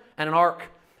tent and an ark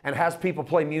and has people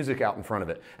play music out in front of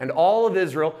it. And all of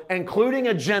Israel, including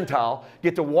a Gentile,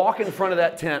 get to walk in front of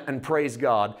that tent and praise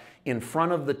God in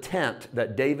front of the tent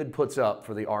that David puts up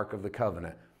for the Ark of the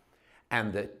Covenant.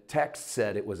 And the text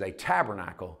said it was a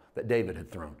tabernacle that David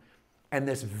had thrown. And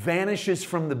this vanishes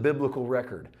from the biblical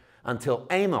record until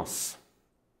Amos,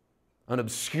 an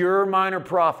obscure minor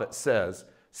prophet, says,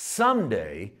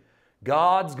 someday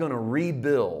God's going to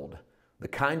rebuild the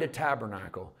kind of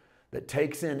tabernacle that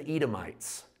takes in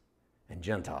Edomites and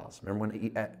Gentiles. Remember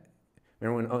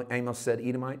when Amos said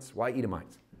Edomites? Why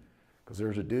Edomites? Because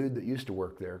there's a dude that used to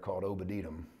work there called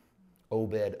Obed-Edom,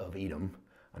 Obed of Edom,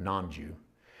 a non-Jew.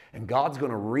 And God's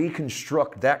going to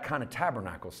reconstruct that kind of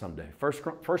tabernacle someday. First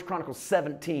Chronicles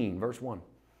 17, verse 1.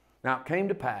 Now it came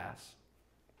to pass,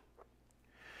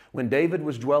 when David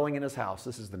was dwelling in his house,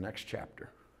 this is the next chapter.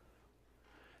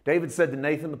 David said to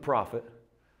Nathan the prophet,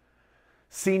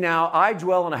 see now, I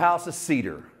dwell in a house of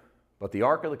cedar, but the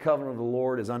ark of the covenant of the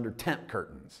Lord is under tent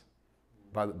curtains.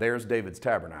 There's David's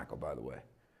tabernacle, by the way.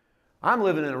 I'm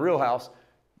living in a real house.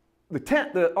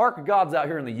 The ark of God's out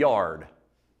here in the yard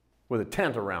with a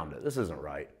tent around it. This isn't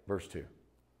right. Verse 2.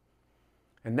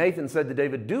 And Nathan said to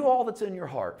David, do all that's in your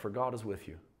heart, for God is with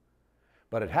you.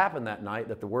 But it happened that night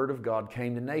that the word of God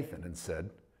came to Nathan and said,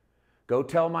 go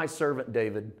tell my servant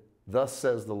David, thus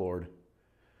says the Lord,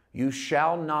 you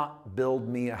shall not build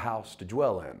me a house to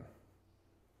dwell in.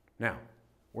 Now,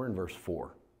 we're in verse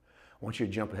 4. I want you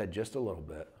to jump ahead just a little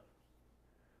bit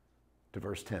to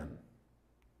verse 10.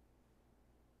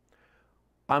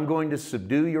 I'm going to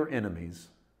subdue your enemies.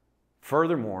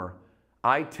 Furthermore,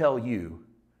 I tell you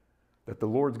that the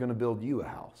Lord's going to build you a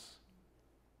house.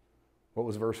 What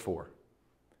was verse 4?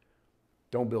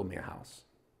 Don't build me a house.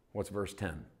 What's verse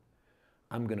 10?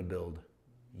 I'm going to build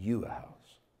you a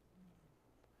house.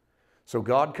 So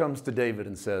God comes to David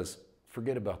and says,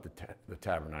 forget about the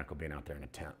tabernacle being out there in a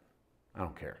tent. I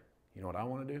don't care. You know what I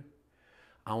want to do?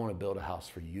 I want to build a house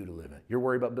for you to live in. You're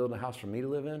worried about building a house for me to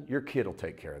live in? Your kid will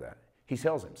take care of that. He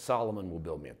tells him, Solomon will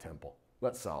build me a temple.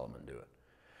 Let Solomon do it.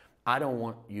 I don't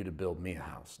want you to build me a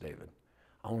house, David.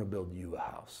 I want to build you a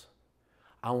house.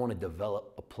 I want to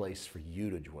develop a place for you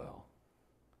to dwell.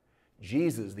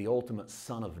 Jesus, the ultimate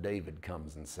son of David,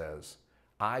 comes and says,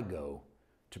 I go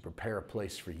to prepare a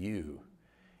place for you.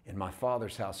 In my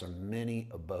Father's house are many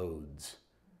abodes.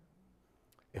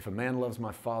 If a man loves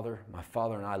my Father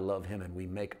and I love him, and we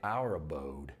make our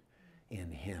abode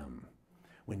in him.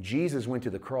 When Jesus went to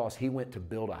the cross, he went to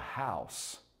build a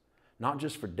house, not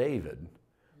just for David,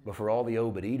 but for all the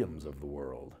Obed-Edoms of the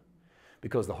world.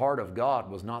 Because the heart of God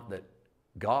was not that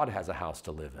God has a house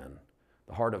to live in.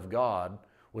 The heart of God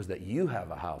was that you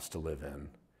have a house to live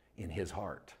in his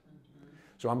heart.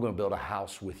 So I'm going to build a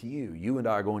house with you. You and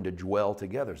I are going to dwell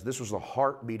together. So this was the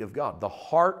heartbeat of God. The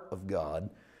heart of God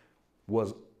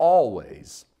was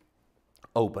always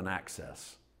open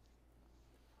access.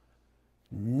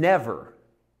 Never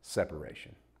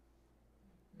separation.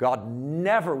 God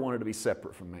never wanted to be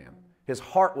separate from man. His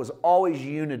heart was always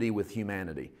unity with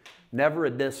humanity. Never a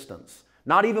distance.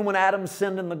 Not even when Adam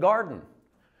sinned in the garden.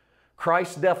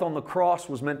 Christ's death on the cross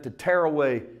was meant to tear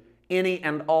away any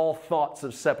and all thoughts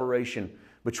of separation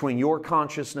between your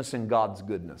consciousness and God's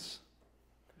goodness.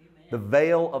 Amen. The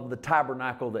veil of the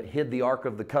tabernacle that hid the Ark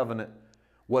of the Covenant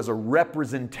was a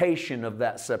representation of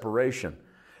that separation.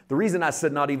 The reason I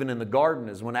said not even in the garden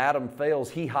is when Adam fails,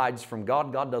 he hides from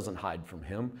God. God doesn't hide from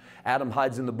him. Adam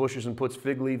hides in the bushes and puts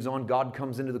fig leaves on. God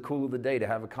comes into the cool of the day to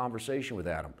have a conversation with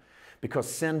Adam because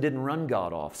sin didn't run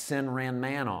God off. Sin ran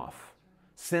man off.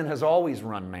 Sin has always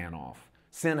run man off.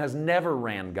 Sin has never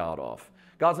ran God off.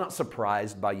 God's not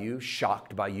surprised by you,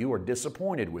 shocked by you, or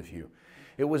disappointed with you.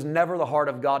 It was never the heart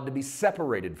of God to be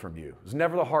separated from you. It was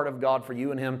never the heart of God for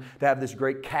you and Him to have this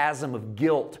great chasm of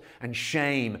guilt and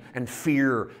shame and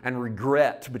fear and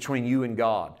regret between you and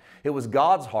God. It was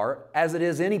God's heart, as it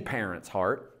is any parent's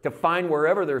heart, to find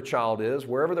wherever their child is,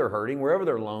 wherever they're hurting, wherever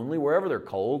they're lonely, wherever they're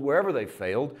cold, wherever they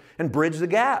failed, and bridge the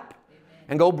gap. Amen.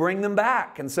 And go bring them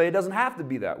back and say it doesn't have to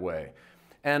be that way.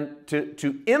 And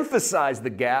to emphasize the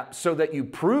gap so that you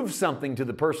prove something to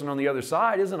the person on the other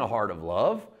side isn't a heart of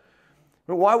love.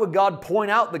 But why would God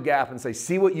point out the gap and say,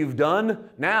 see what you've done?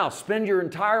 Now spend your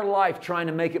entire life trying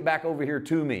to make it back over here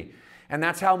to me. And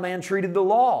that's how man treated the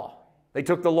law. They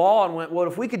took the law and went, well,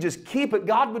 if we could just keep it,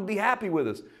 God would be happy with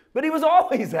us. But He was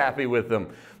always happy with them.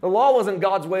 The law wasn't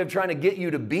God's way of trying to get you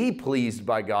to be pleased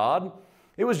by God.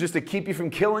 It was just to keep you from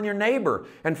killing your neighbor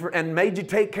and made you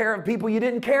take care of people you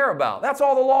didn't care about. That's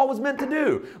all the law was meant to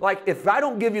do. Like, if I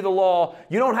don't give you the law,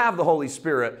 you don't have the Holy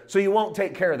Spirit, so you won't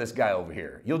take care of this guy over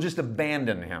here. You'll just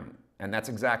abandon him. And that's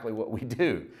exactly what we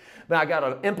do. Now, I got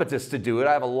an impetus to do it.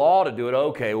 I have a law to do it.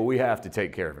 Okay, well, we have to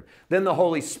take care of him. Then the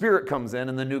Holy Spirit comes in,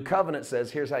 and the new covenant says,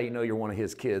 here's how you know you're one of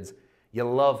His kids. You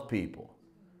love people.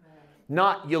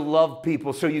 Not you love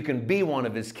people so you can be one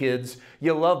of His kids.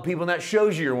 You love people and that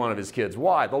shows you you're one of His kids.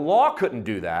 Why? The law couldn't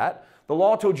do that. The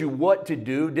law told you what to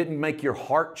do, didn't make your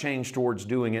heart change towards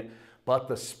doing it, but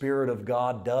the Spirit of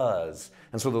God does.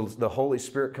 And so the Holy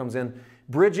Spirit comes in,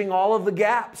 bridging all of the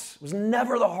gaps. It was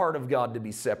never the heart of God to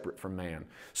be separate from man.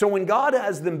 So when God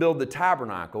has them build the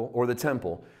tabernacle or the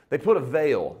temple, they put a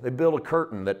veil. They build a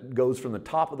curtain that goes from the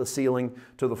top of the ceiling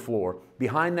to the floor.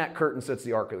 Behind that curtain sits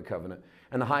the Ark of the Covenant.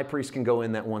 And the high priest can go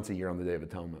in that once a year on the Day of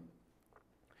Atonement.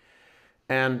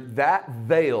 And that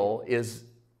veil is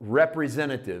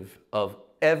representative of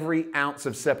every ounce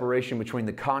of separation between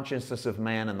the consciousness of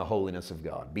man and the holiness of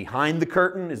God. Behind the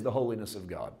curtain is the holiness of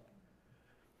God.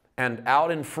 And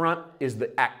out in front is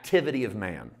the activity of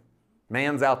man.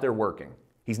 Man's out there working.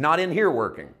 He's not in here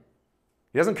working.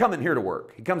 He doesn't come in here to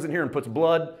work. He comes in here and puts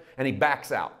blood and he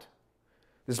backs out.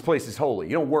 This place is holy.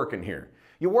 You don't work in here.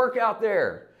 You work out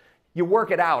there. You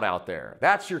work it out there.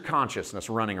 That's your consciousness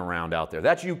running around out there.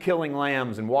 That's you killing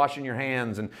lambs and washing your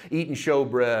hands and eating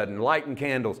showbread and lighting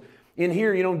candles. In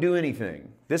here, you don't do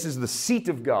anything. This is the seat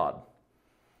of God.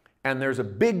 And there's a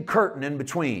big curtain in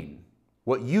between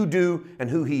what you do and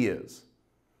who He is.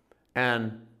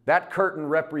 And that curtain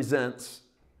represents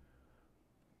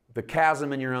the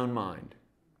chasm in your own mind.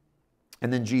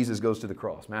 And then Jesus goes to the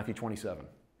cross, Matthew 27.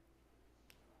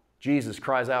 Jesus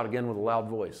cries out again with a loud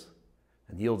voice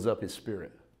and yields up His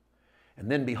Spirit.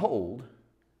 And then behold,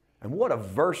 and what a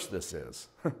verse this is.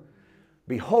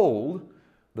 Behold,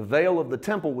 the veil of the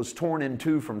temple was torn in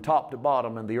two from top to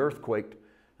bottom, and the earth quaked,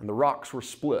 and the rocks were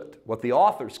split. What the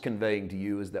author's conveying to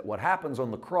you is that what happens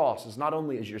on the cross is not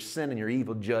only is your sin and your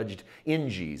evil judged in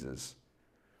Jesus,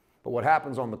 but what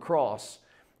happens on the cross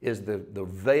is the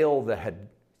veil that had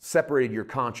separated your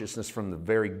consciousness from the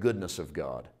very goodness of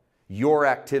God, your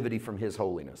activity from His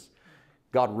holiness.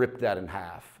 God ripped that in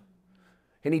half.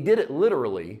 And He did it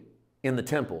literally in the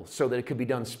temple so that it could be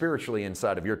done spiritually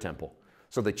inside of your temple.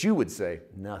 So that you would say,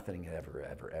 nothing ever,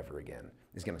 ever, ever again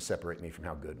is going to separate me from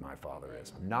how good my Father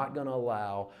is. I'm not going to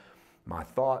allow my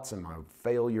thoughts and my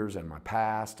failures and my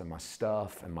past and my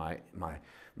stuff and my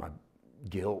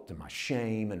guilt and my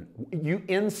shame. And you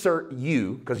insert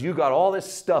you, because you got all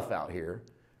this stuff out here.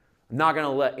 I'm not going to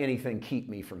let anything keep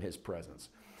me from His presence.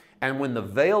 And when the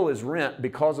veil is rent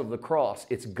because of the cross,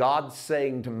 it's God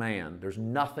saying to man, there's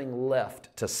nothing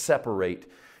left to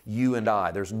separate you and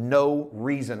I. There's no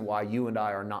reason why you and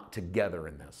I are not together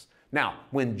in this. Now,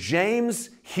 when James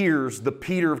hears the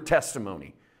Peter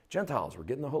testimony, Gentiles were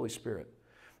getting the Holy Spirit.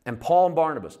 And Paul and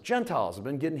Barnabas, Gentiles have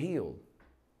been getting healed.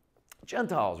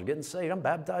 Gentiles are getting saved. I'm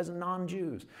baptizing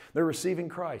non-Jews. They're receiving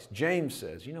Christ. James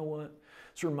says, you know what?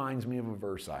 This reminds me of a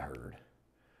verse I heard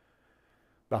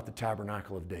about the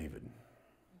tabernacle of David.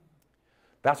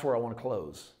 That's where I want to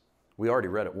close. We already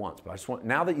read it once, but I just want,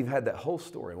 now that you've had that whole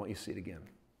story, I want you to see it again.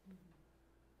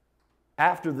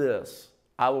 After this,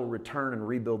 I will return and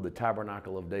rebuild the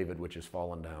tabernacle of David, which has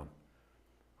fallen down.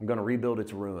 I'm going to rebuild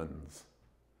its ruins.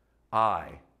 I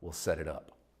will set it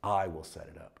up. I will set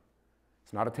it up.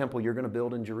 It's not a temple you're going to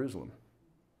build in Jerusalem.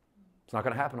 It's not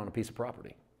going to happen on a piece of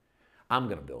property. I'm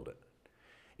going to build it.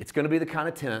 It's going to be the kind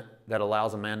of tent that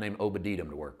allows a man named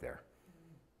Obed-Edom to work there.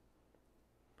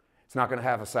 It's not going to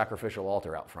have a sacrificial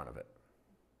altar out front of it.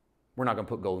 We're not going to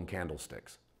put golden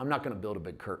candlesticks. I'm not going to build a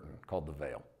big curtain called the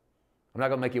veil. I'm not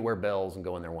going to make you wear bells and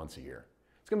go in there once a year.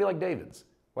 It's going to be like David's.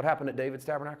 What happened at David's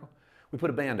tabernacle? We put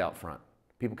a band out front.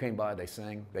 People came by, they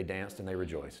sang, they danced, and they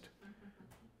rejoiced.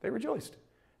 They rejoiced.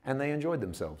 And they enjoyed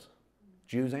themselves.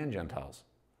 Jews and Gentiles,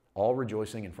 all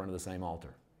rejoicing in front of the same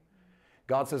altar.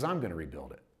 God says, I'm going to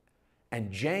rebuild it. And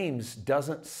James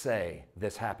doesn't say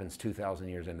this happens 2,000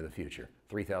 years into the future,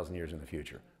 3,000 years in the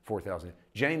future, 4,000.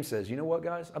 James says, you know what,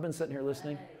 guys? I've been sitting here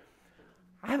listening.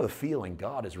 I have a feeling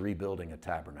God is rebuilding a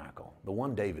tabernacle, the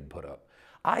one David put up.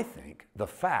 I think the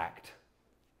fact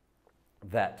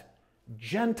that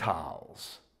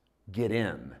Gentiles get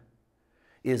in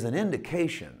is an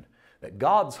indication that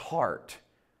God's heart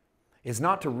is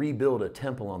not to rebuild a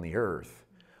temple on the earth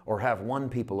or have one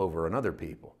people over another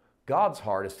people. God's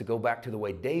heart is to go back to the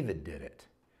way David did it.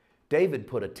 David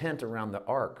put a tent around the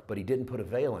ark, but he didn't put a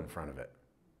veil in front of it.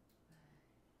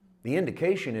 The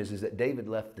indication is that David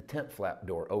left the tent flap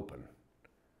door open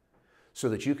so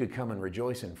that you could come and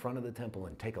rejoice in front of the temple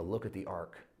and take a look at the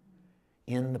ark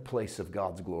in the place of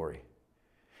God's glory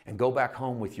and go back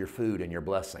home with your food and your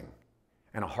blessing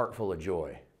and a heart full of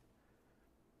joy.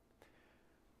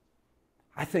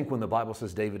 I think when the Bible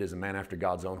says David is a man after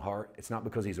God's own heart, it's not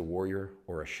because he's a warrior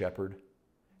or a shepherd.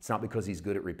 It's not because he's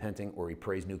good at repenting or he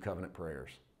prays new covenant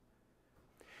prayers.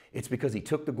 It's because he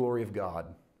took the glory of God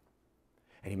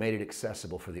and he made it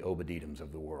accessible for the Obed-Edoms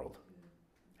of the world.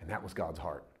 And that was God's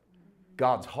heart.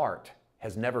 God's heart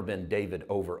has never been David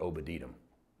over Obed-Edom.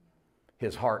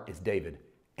 His heart is David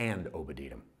and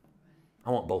Obed-Edom.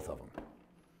 I want both of them.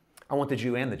 I want the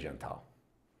Jew and the Gentile.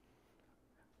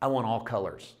 I want all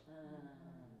colors.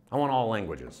 I want all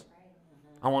languages.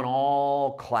 I want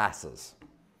all classes.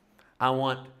 I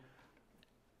want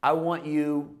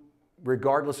you,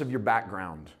 regardless of your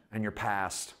background and your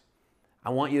past.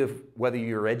 I want you, whether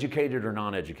you're educated or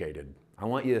non-educated. I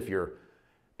want you if you're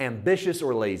ambitious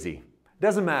or lazy.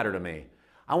 Doesn't matter to me.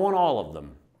 I want all of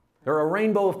them. There are a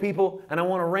rainbow of people, and I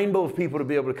want a rainbow of people to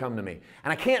be able to come to me.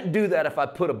 And I can't do that if I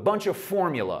put a bunch of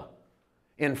formula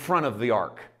in front of the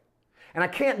ark. And I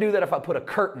can't do that if I put a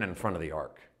curtain in front of the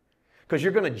ark. Because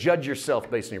you're going to judge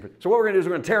yourself based on your... So what we're going to do is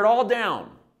we're going to tear it all down.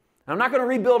 And I'm not going to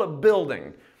rebuild a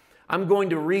building. I'm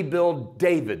going to rebuild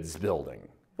David's building.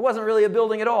 It wasn't really a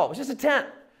building at all. It was just a tent.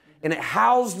 And it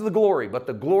housed the glory, but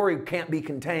the glory can't be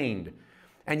contained.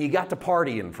 And you got to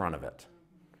party in front of it.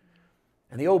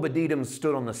 And the Obed-Edoms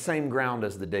stood on the same ground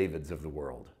as the Davids of the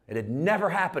world. It had never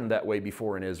happened that way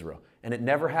before in Israel. And it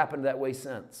never happened that way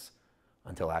since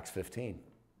until Acts 15.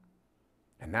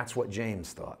 And that's what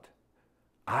James thought.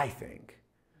 I think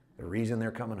the reason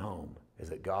they're coming home is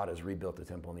that God has rebuilt the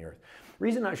temple on the earth. The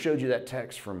reason I showed you that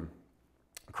text from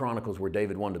Chronicles where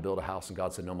David wanted to build a house and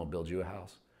God said, no, I'm going to build you a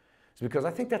house, is because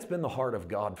I think that's been the heart of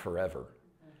God forever.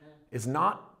 It's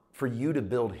not for you to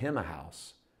build him a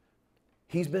house.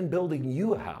 He's been building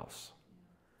you a house.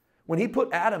 When he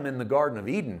put Adam in the Garden of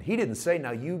Eden, he didn't say,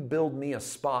 now you build me a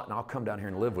spot and I'll come down here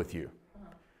and live with you.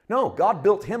 No, God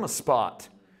built him a spot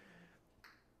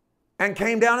and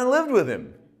came down and lived with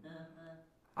him.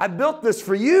 I built this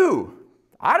for you.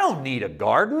 I don't need a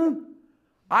garden.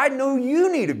 I know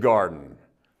you need a garden.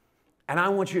 And I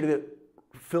want you to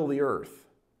fill the earth.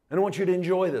 And I want you to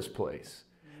enjoy this place.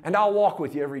 And I'll walk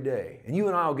with you every day. And you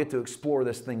and I will get to explore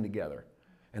this thing together.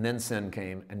 And then sin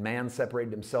came, and man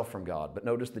separated himself from God. But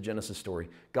notice the Genesis story.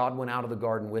 God went out of the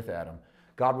garden with Adam.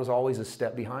 God was always a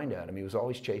step behind Adam. He was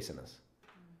always chasing us.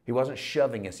 He wasn't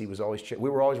shoving us. He was always we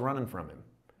were always running from him.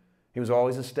 He was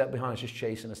always a step behind us, just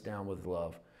chasing us down with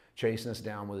love, chasing us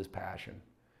down with his passion,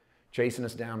 chasing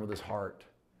us down with his heart.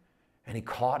 And he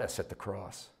caught us at the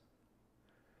cross.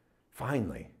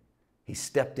 Finally, he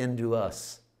stepped into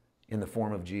us in the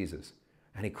form of Jesus,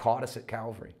 and he caught us at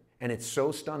Calvary. And it's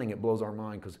so stunning, it blows our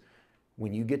mind, because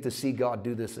when you get to see God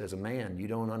do this as a man, you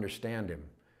don't understand him.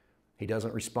 He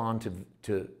doesn't respond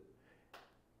to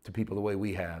people the way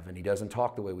we have, and he doesn't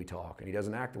talk the way we talk, and he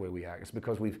doesn't act the way we act. It's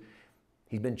because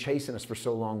he's been chasing us for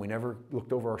so long, we never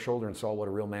looked over our shoulder and saw what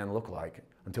a real man looked like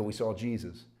until we saw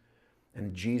Jesus.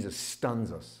 And Jesus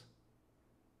stuns us.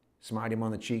 Smite him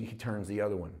on the cheek, he turns the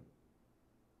other one.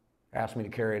 Ask me to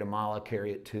carry it a mile, I'll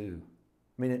carry it too.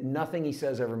 I mean, nothing he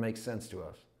says ever makes sense to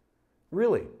us.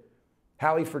 Really.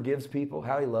 How he forgives people,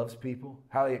 how he loves people,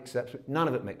 how he accepts it, none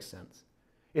of it makes sense.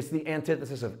 It's the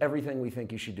antithesis of everything we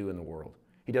think you should do in the world.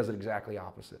 He does it exactly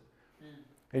opposite.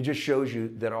 And it just shows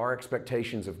you that our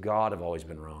expectations of God have always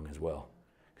been wrong as well.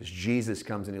 Because Jesus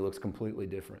comes and he looks completely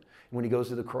different. When he goes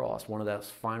to the cross, one of those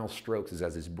final strokes is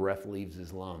as his breath leaves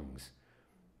his lungs.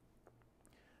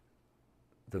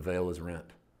 The veil is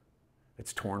rent.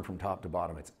 It's torn from top to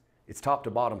bottom. It's top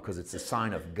to bottom because it's a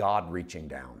sign of God reaching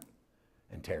down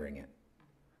and tearing it.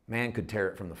 Man could tear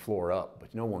it from the floor up,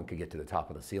 but no one could get to the top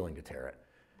of the ceiling to tear it.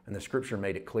 And the scripture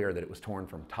made it clear that it was torn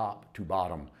from top to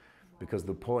bottom, because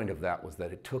the point of that was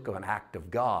that it took an act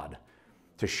of God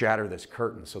to shatter this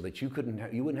curtain so that you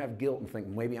wouldn't have guilt and think,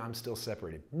 maybe I'm still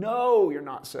separated. No, you're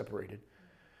not separated.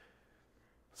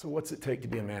 So what's it take to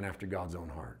be a man after God's own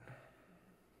heart?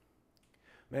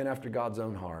 Man after God's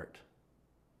own heart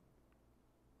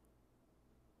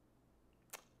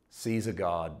sees a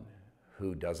God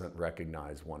who doesn't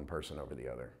recognize one person over the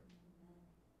other,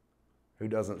 who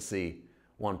doesn't see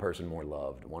one person more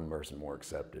loved, one person more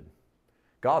accepted.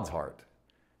 God's heart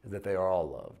is that they are all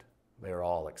loved. They are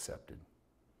all accepted.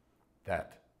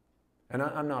 And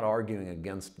I'm not arguing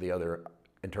against the other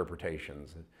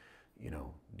interpretations. You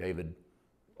know, David,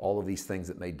 all of these things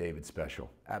that made David special,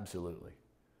 absolutely.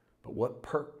 But what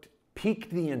piqued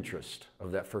the interest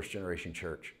of that first generation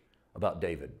church about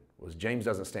David was James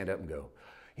doesn't stand up and go,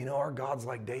 you know, our God's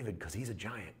like David because he's a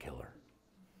giant killer.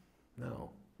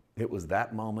 No, it was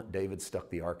that moment David stuck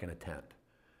the ark in a tent,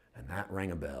 and that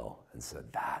rang a bell and said,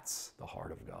 that's the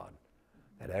heart of God,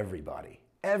 that everybody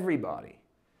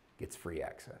gets free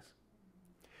access.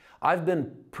 I've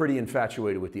been pretty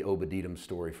infatuated with the Obed-Edom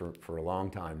story for a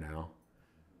long time now,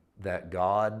 that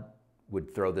God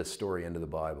would throw this story into the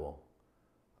Bible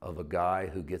of a guy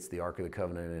who gets the Ark of the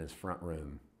Covenant in his front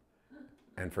room,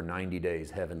 and for 90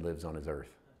 days heaven lives on his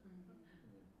earth.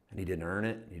 And he didn't earn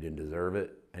it, he didn't deserve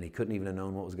it, and he couldn't even have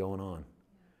known what was going on.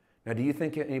 Now, do you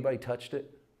think anybody touched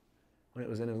it when it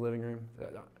was in his living room?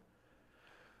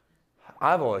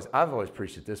 I've always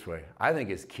preached it this way. I think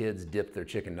his kids dipped their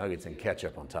chicken nuggets in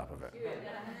ketchup on top of it.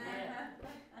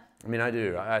 I mean, I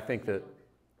do. I think that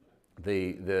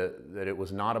that it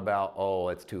was not about, oh,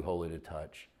 it's too holy to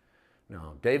touch.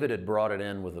 No, David had brought it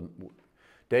in with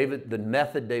the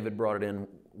method David brought it in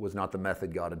was not the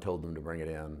method God had told them to bring it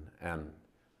in. And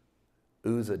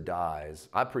Uzzah dies.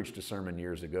 I preached a sermon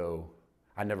years ago.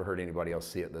 I never heard anybody else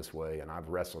see it this way, and I've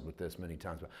wrestled with this many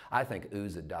times. But I think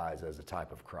Uzzah dies as a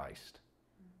type of Christ.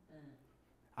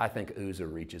 I think Uzzah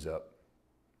reaches up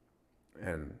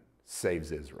and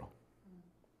saves Israel.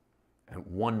 And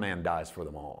one man dies for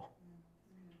them all.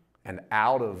 And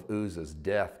out of Uzzah's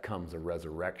death comes a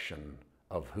resurrection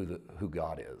of who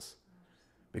God is.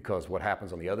 Because what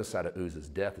happens on the other side of Uzzah's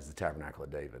death is the tabernacle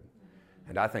of David.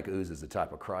 And I think Uzzah is the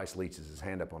type of Christ, reaches his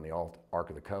hand up on the Ark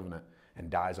of the Covenant and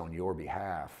dies on your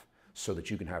behalf so that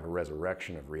you can have a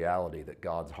resurrection of reality that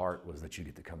God's heart was that you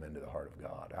get to come into the heart of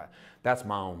God. That's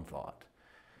my own thought.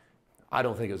 I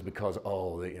don't think it was because,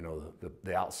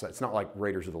 the outside. It's not like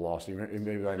Raiders of the Lost.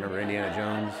 Maybe I remember Indiana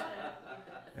Jones.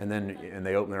 And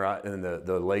they open their eyes, and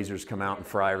the lasers come out and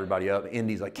fry everybody up.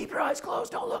 Indy's like, keep your eyes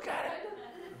closed, don't look at it.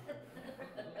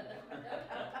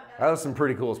 That was some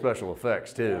pretty cool special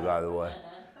effects too, by the way.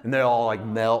 And they all like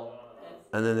melt,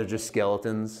 and then they're just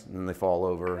skeletons, and then they fall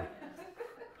over.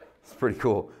 It's pretty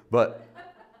cool. But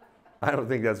I don't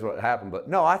think that's what happened. But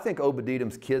no, I think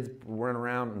Obed-Edom's kids run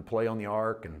around and play on the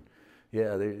ark, and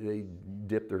yeah, they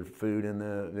dip their food in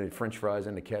the French fries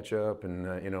into ketchup, and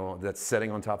that's setting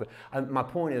on top of it. My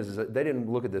point is that they didn't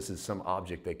look at this as some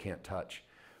object they can't touch.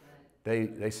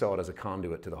 They saw it as a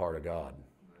conduit to the heart of God.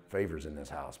 Favors in this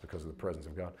house because of the presence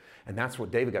of God. And that's what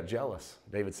David got jealous.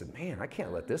 David said, man, I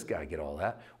can't let this guy get all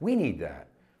that. We need that.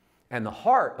 And the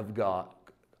heart of God,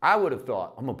 I would have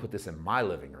thought, I'm going to put this in my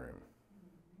living room.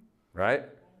 Right?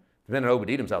 Then in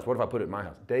Obed-Edom's house, what if I put it in my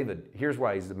house? David, here's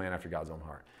why he's the man after God's own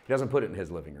heart. He doesn't put it in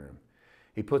his living room.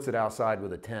 He puts it outside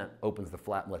with a tent, opens the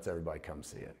flap, and lets everybody come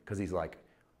see it. Because he's like,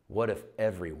 what if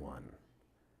everyone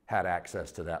had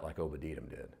access to that like Obed-Edom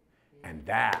did? And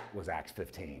that was Acts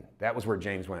 15. That was where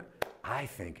James went, I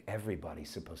think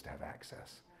everybody's supposed to have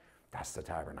access. That's the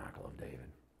tabernacle of David.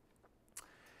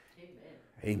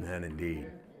 Amen. Amen indeed.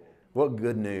 What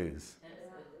good news.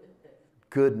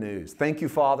 Good news. Thank you,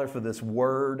 Father, for this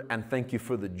word, and thank you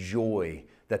for the joy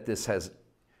that this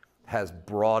has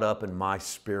brought up in my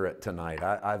spirit tonight.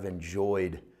 I've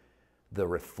enjoyed the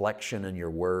reflection in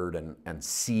your word and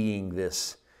seeing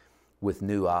this with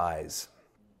new eyes.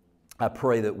 I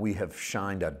pray that we have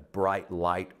shined a bright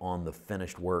light on the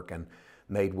finished work and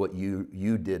made what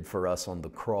you did for us on the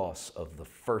cross of the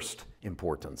first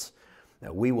importance.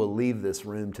 That we will leave this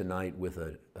room tonight with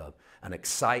an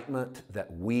excitement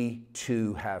that we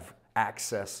too have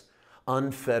access,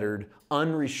 unfettered,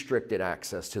 unrestricted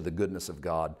access to the goodness of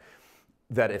God.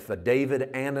 That if a David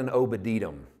and an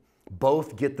Obed-Edom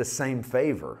both get the same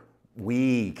favor.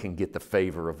 We can get the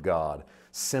favor of God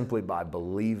simply by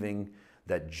believing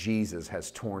that Jesus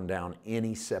has torn down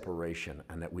any separation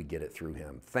and that we get it through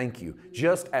Him. Thank you.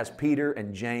 Just as Peter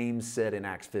and James said in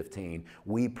Acts 15,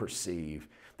 we perceive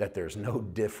that there's no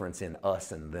difference in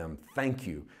us and them. Thank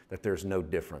you that there's no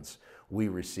difference. We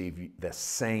receive the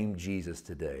same Jesus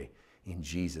today. In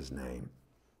Jesus' name,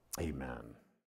 amen.